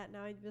interest in that.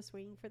 Now I'm just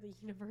waiting for the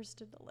universe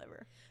to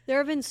deliver. There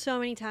have been so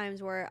many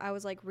times where I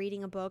was, like,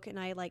 reading a book and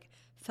I, like,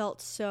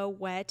 felt so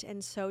wet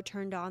and so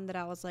turned on that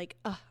I was like,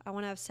 ugh, I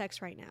want to have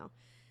sex right now.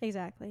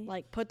 Exactly.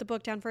 Like, put the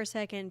book down for a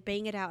second,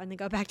 bang it out, and then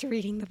go back to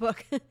reading the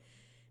book.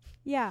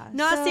 Yeah.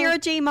 Not Sarah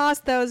J.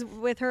 Maas, though,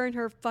 with her and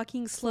her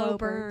fucking slow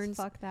burns.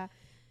 Fuck that.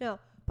 No.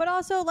 But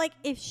also, like,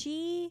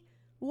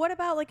 what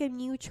about, like, a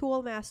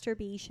mutual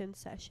masturbation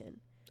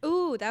session?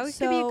 Ooh, that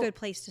could be a good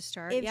place to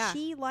start. If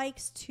she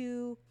likes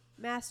to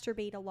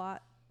masturbate a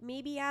lot,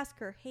 maybe ask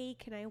her, hey,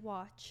 can I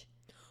watch?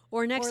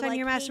 Or next time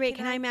you're masturbating,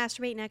 can I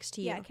masturbate next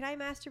to you? Yeah, can I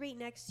masturbate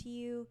next to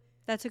you?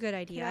 That's a good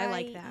idea. I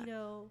like that. You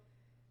know,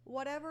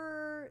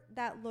 whatever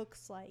that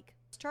looks like.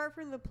 Start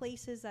from the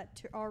places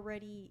that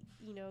already,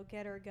 you know,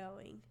 get her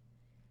going.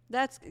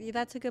 That's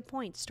a good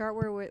point. Start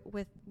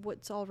with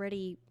what's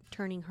already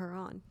turning her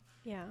on.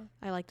 Yeah.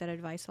 I like that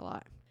advice a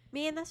lot.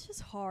 Man, that's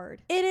just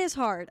hard. It is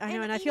hard. I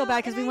know, and I feel bad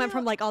because we went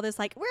from, like, all this,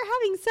 like, we're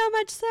having so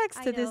much sex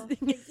to this.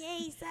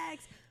 Yay,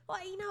 sex.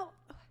 Well, you know,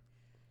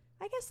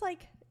 I guess,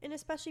 like, and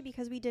especially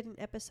because we did an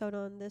episode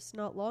on this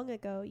not long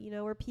ago, you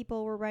know, where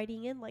people were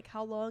writing in, like,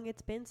 how long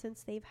it's been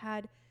since they've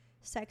had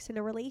sex in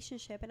a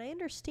relationship. And I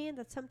understand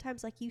that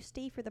sometimes, like, you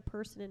stay for the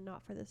person and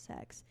not for the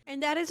sex.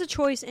 And that is a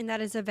choice, and that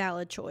is a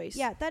valid choice.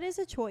 Yeah, that is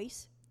a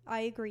choice.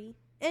 I agree.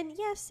 And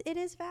yes, it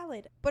is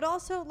valid. But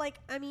also, like,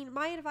 I mean,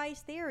 my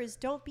advice there is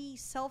don't be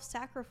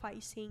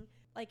self-sacrificing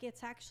like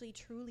it's actually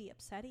truly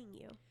upsetting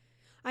you.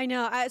 I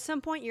know. At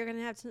some point, you're going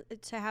to have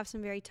to have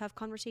some very tough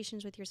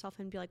conversations with yourself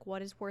and be like,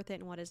 what is worth it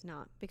and what is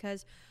not?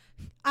 Because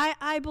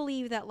I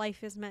believe that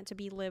life is meant to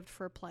be lived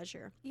for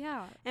pleasure.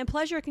 Yeah. And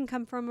pleasure can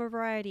come from a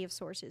variety of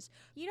sources.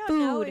 You don't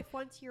know if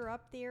once you're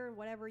up there in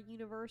whatever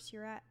universe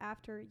you're at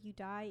after you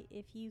die,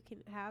 if you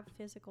can have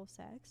physical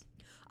sex.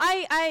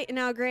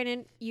 Now,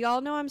 granted, you all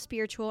know I'm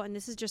spiritual, and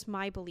this is just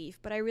my belief,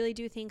 but I really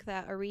do think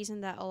that a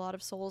reason that a lot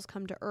of souls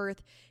come to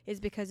Earth is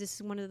because this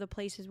is one of the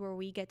places where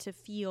we get to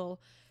feel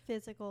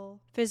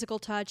physical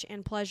touch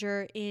and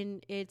pleasure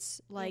in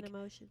its like and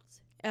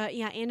emotions.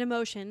 And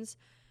emotions,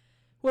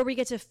 where we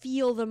get to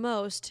feel the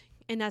most,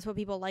 and that's what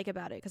people like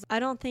about it. Because I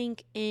don't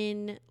think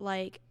in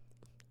like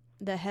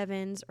the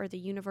heavens or the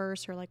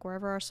universe or like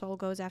wherever our soul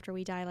goes after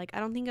we die, like I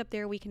don't think up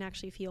there we can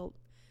actually feel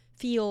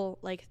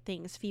like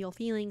things, feel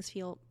feelings,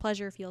 feel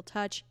pleasure, feel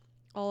touch,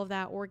 all of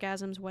that,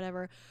 orgasms,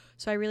 whatever.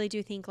 So I really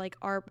do think like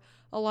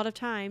a lot of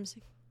times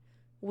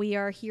we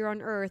are here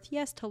on Earth,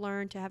 yes, to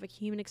learn, to have a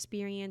human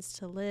experience,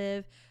 to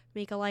live,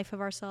 make a life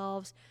of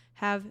ourselves,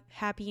 have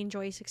happy and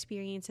joyous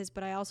experiences.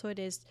 But I also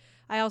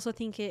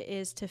think it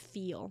is to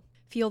feel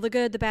the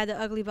good, the bad, the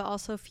ugly, but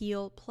also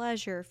feel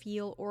pleasure,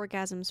 feel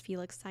orgasms,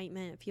 feel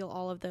excitement, feel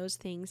all of those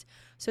things.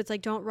 So it's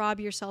like, don't rob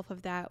yourself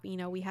of that. You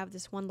know, we have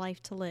this one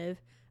life to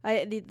live.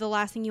 The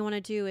last thing you want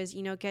to do is,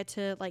 you know, get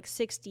to like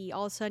 60.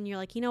 All of a sudden you're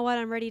like, you know what?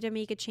 I'm ready to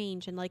make a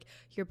change. And like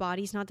your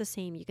body's not the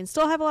same. You can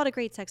still have a lot of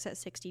great sex at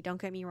 60.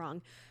 Don't get me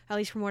wrong. At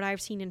least from what I've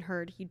seen and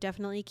heard, you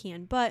definitely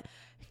can. But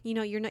you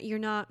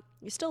know,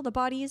 still the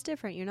body is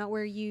different. You're not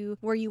where you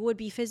would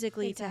be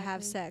physically to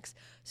have sex.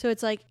 So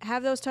it's like,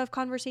 have those tough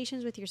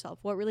conversations with yourself.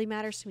 What really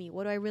matters to me?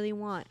 What do I really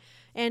want?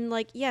 And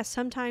like, yes,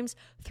 sometimes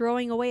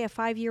throwing away a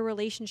 5-year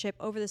relationship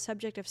over the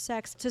subject of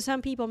sex to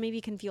some people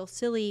maybe can feel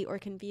silly or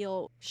can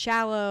feel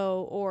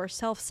shallow or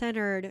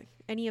self-centered,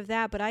 any of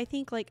that. But I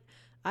think like,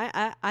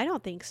 I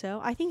don't think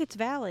so. I think it's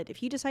valid.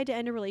 If you decide to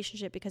end a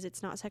relationship because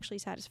it's not sexually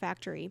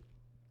satisfactory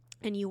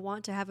and you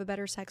want to have a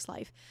better sex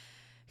life,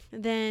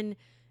 then,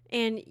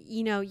 and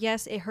you know,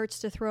 yes, it hurts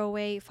to throw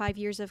away 5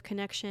 years of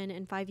connection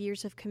and 5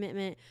 years of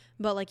commitment,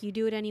 but like you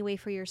do it anyway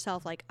for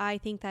yourself. Like I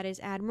think that is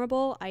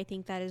admirable. I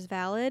think that is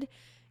valid.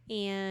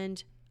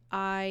 And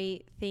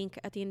I think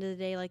at the end of the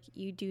day, like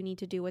you do need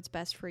to do what's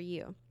best for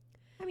you.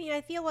 I mean,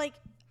 I feel like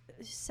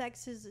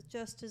sex is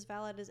just as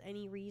valid as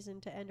any reason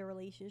to end a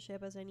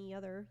relationship as any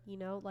other, you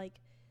know, like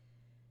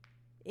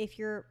if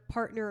your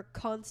partner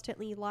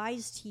constantly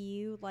lies to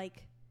you,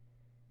 like,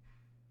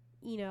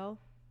 you know,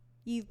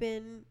 you've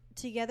been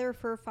together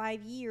for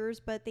 5 years,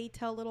 but they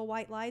tell little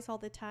white lies all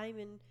the time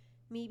and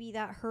maybe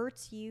that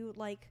hurts you,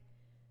 like,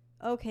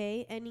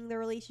 okay, ending the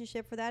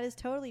relationship for that is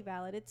totally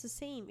valid. It's the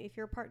same if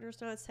your partner's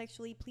not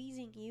sexually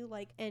pleasing you,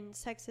 like, and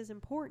sex is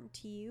important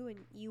to you and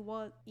you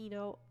want, you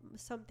know,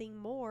 something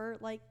more,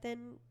 like,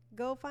 then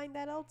go find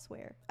that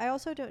elsewhere. I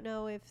also don't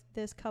know if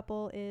this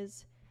couple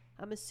is,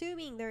 I'm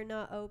assuming they're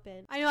not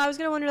open. I know, I was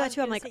going to wonder that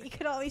too. I'm like, you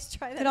could always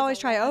try that. Could always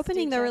try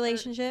opening the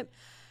relationship.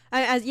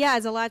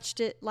 As a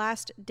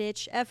last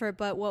ditch effort,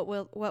 but what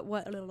God,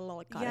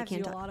 you have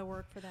to do a lot of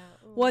work for that.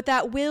 Ooh. What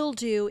that will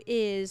do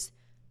is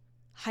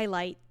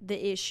highlight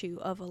the issue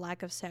of a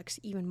lack of sex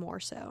even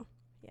more so.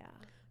 Yeah.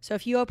 So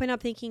if you open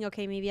up thinking,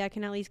 okay, maybe I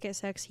can at least get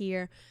sex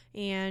here,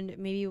 and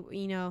maybe,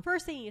 you know,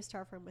 first thing you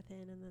start from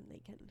within, and then they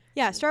can.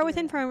 Yeah, start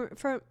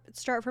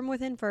from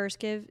within first.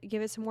 Give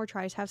it some more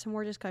tries. Have some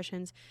more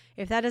discussions.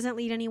 If that doesn't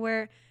lead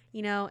anywhere,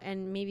 you know,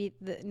 and maybe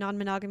the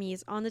non-monogamy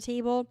is on the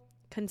table,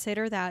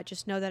 consider that.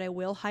 Just know that it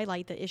will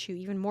highlight the issue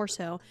even more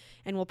so,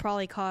 and will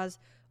probably cause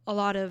a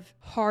lot of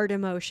hard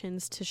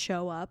emotions to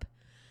show up.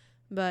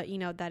 But, you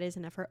know, that is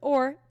an effort.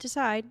 Or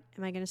decide,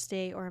 am I going to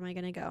stay or am I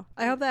going to go?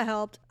 I hope that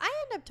helped. I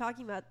end up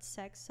talking about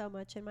sex so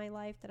much in my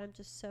life that I'm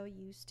just so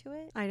used to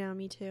it. I know,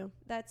 me too.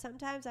 That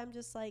sometimes I'm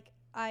just like,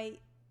 I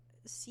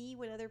see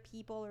when other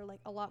people are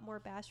like a lot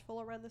more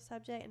bashful around the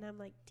subject, and I'm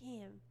like,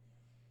 damn.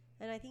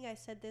 And I think I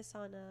said this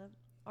on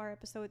our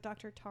episode with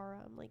Dr. Tara.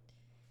 I'm like,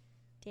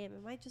 damn,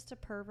 am I just a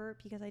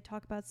pervert because I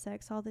talk about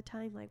sex all the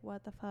time? Like,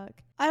 what the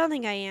fuck? I don't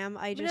think I am.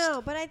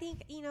 No, but I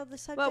think, you know, the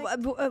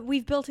subject... Well,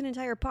 we've built an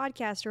entire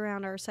podcast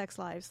around our sex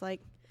lives. Like,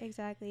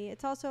 exactly.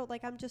 It's also,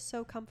 like, I'm just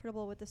so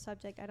comfortable with the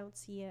subject, I don't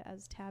see it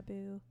as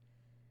taboo.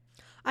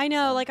 I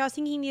know. So. Like, I was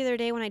thinking the other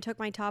day when I took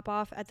my top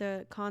off at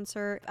the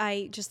concert,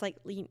 I just, like,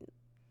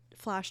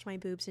 flashed my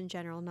boobs in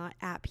general, not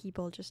at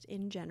people, just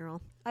in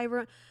general. I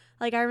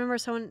remember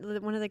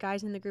one of the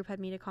guys in the group had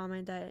made a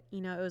comment that,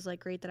 you know, it was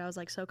like great that I was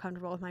like so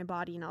comfortable with my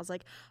body. And I was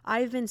like,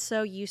 I've been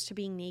so used to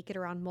being naked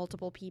around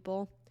multiple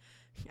people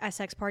at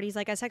sex parties.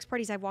 Like at sex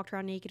parties, I've walked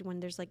around naked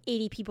when there's like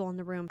 80 people in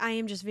the room. I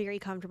am just very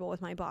comfortable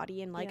with my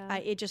body. And like, yeah.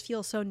 It just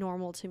feels so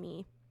normal to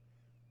me.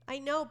 I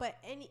know,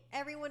 but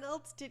everyone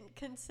else didn't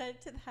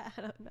consent to that.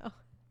 I don't know.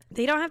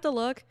 They don't have to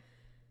look.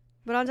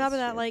 But on top of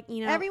that, like,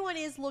 you know, everyone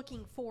is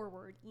looking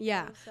forward.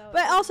 Yeah. Know, so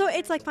but also,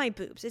 it's like my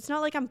boobs. It's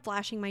not like I'm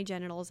flashing my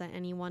genitals at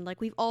anyone. Like,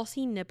 we've all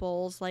seen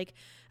nipples. Like,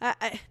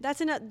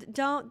 that's enough.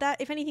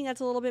 If anything,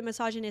 that's a little bit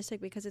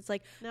misogynistic because it's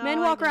like men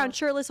walk around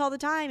shirtless all the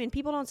time and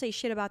people don't say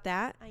shit about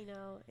that. I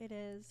know, it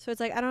is. So it's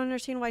like, I don't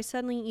understand why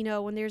suddenly, you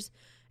know, when there's,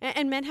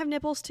 and men have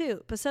nipples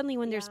too, but suddenly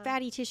when there's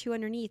fatty tissue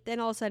underneath, then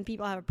all of a sudden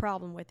people have a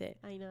problem with it.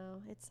 I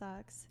know, it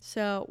sucks.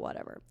 So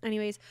whatever.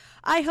 Anyways,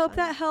 I hope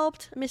that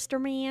helped,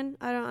 Mr. Man.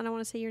 I don't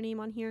want to say your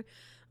name on here,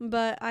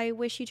 but I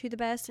wish you two the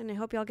best, and I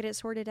hope y'all get it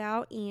sorted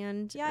out.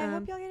 And I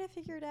hope y'all get it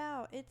figured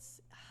out.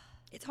 It's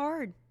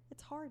hard.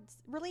 It's hard.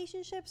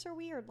 Relationships are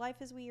weird. Life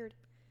is weird.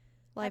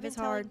 Life is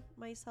hard. I've been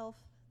telling myself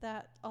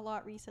that a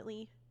lot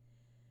recently.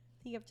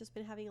 I think I've just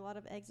been having a lot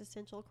of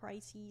existential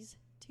crises.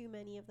 Too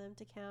many of them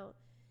to count.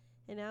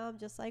 And now I'm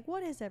just like,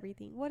 what is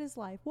everything? What is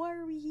life? Why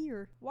are we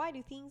here? Why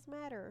do things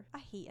matter? I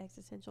hate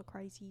existential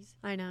crises.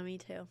 I know, me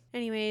too.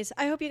 Anyways,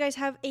 I hope you guys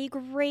have a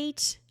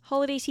great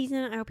holiday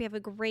season. I hope you have a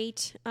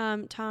great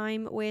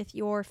time with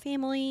your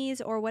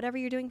families or whatever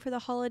you're doing for the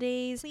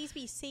holidays. Please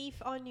be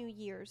safe on New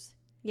Year's.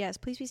 Yes,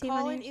 please be safe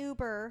Call on an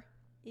Uber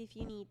if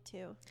you need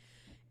to.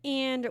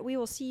 And we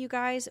will see you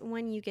guys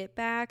when you get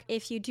back.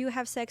 If you do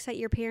have sex at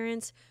your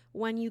parents'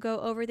 when you go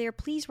over there,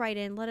 please write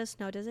in. Let us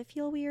know. Does it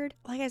feel weird?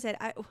 Like I said,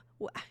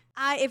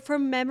 I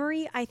from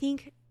memory, I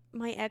think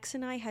my ex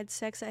and I had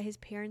sex at his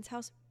parents'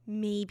 house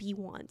maybe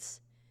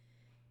once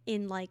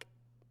in like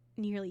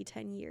nearly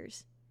 10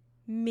 years.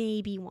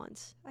 Maybe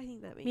once. I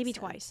think that makes maybe sense.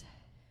 Twice.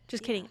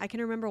 Just kidding. I can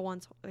remember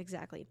once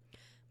exactly.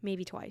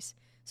 Maybe twice.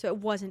 So it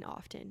wasn't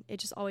often. It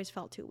just always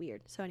felt too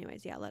weird. So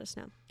anyways, yeah, let us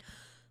know.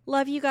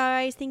 Love you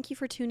guys. Thank you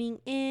for tuning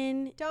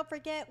in. Don't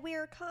forget,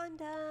 wear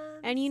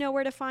condoms. And you know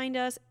where to find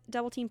us.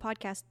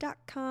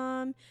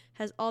 DoubleTeamPodcast.com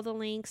has all the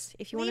links.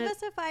 If you want to leave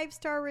us a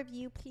 5-star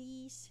review,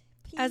 please.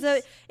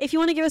 If you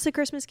want to give us a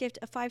Christmas gift,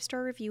 a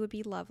 5-star review would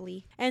be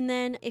lovely. And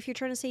then if you're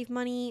trying to save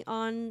money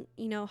on,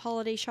 you know,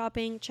 holiday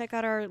shopping, check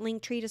out our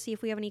link tree to see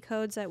if we have any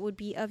codes that would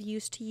be of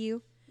use to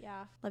you.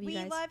 Yeah. Love you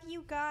guys. We love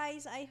you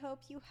guys. I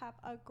hope you have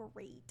a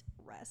great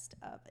rest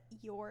of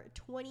your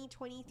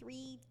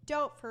 2023.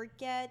 Don't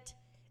forget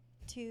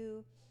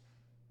to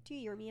do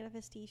your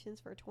manifestations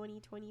for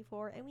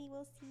 2024, and we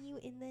will see you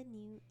in the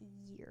new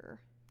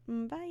year.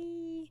 Bye.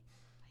 I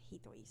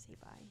hate the way you say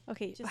bye.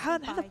 Okay, Just how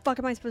the fuck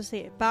am I supposed to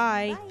say it?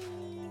 Bye. Bye.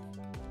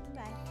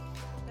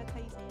 That's how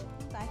you say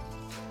it. Bye.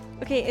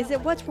 Okay,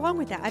 what's wrong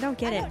with that? I don't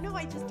get it. I don't know.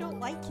 I just don't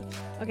like it.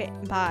 Okay,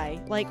 bye.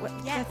 Like, what?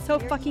 Yes, that's so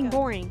there you fucking go.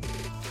 boring.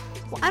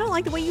 Well, I don't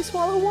like the way you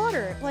swallow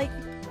water. Like,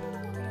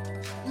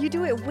 you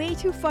do it way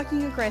too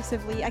fucking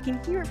aggressively. I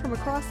can hear it from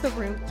across the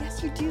room.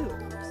 Yes, you do.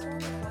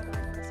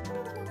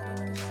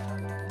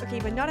 Okay,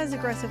 but not as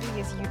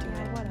aggressively as you do.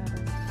 Whatever.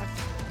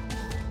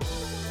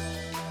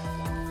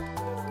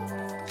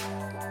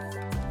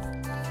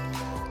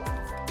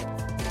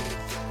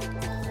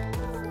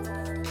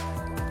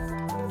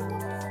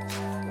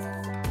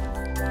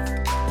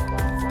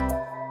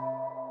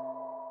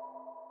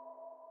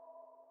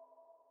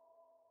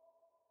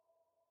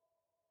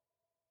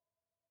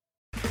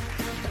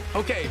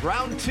 Okay,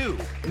 round two.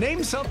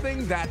 Name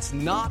something that's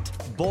not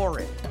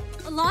boring.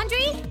 A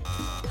laundry?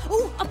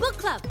 Ooh, a book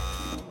club.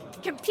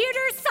 Computer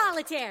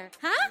solitaire,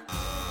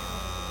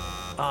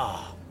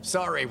 huh?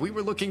 Sorry, we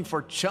were looking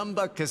for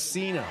Chumba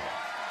Casino.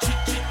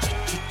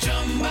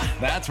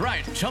 That's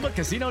right.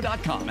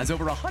 ChumbaCasino.com has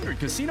over 100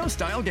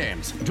 casino-style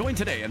games. Join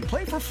today and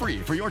play for free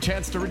for your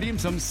chance to redeem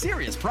some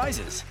serious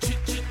prizes.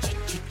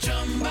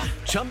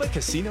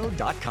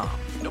 ChumbaCasino.com.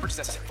 No purchase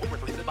necessary. Void where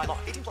prohibited by law.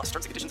 18+ terms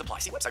and conditions apply.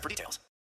 See website for details.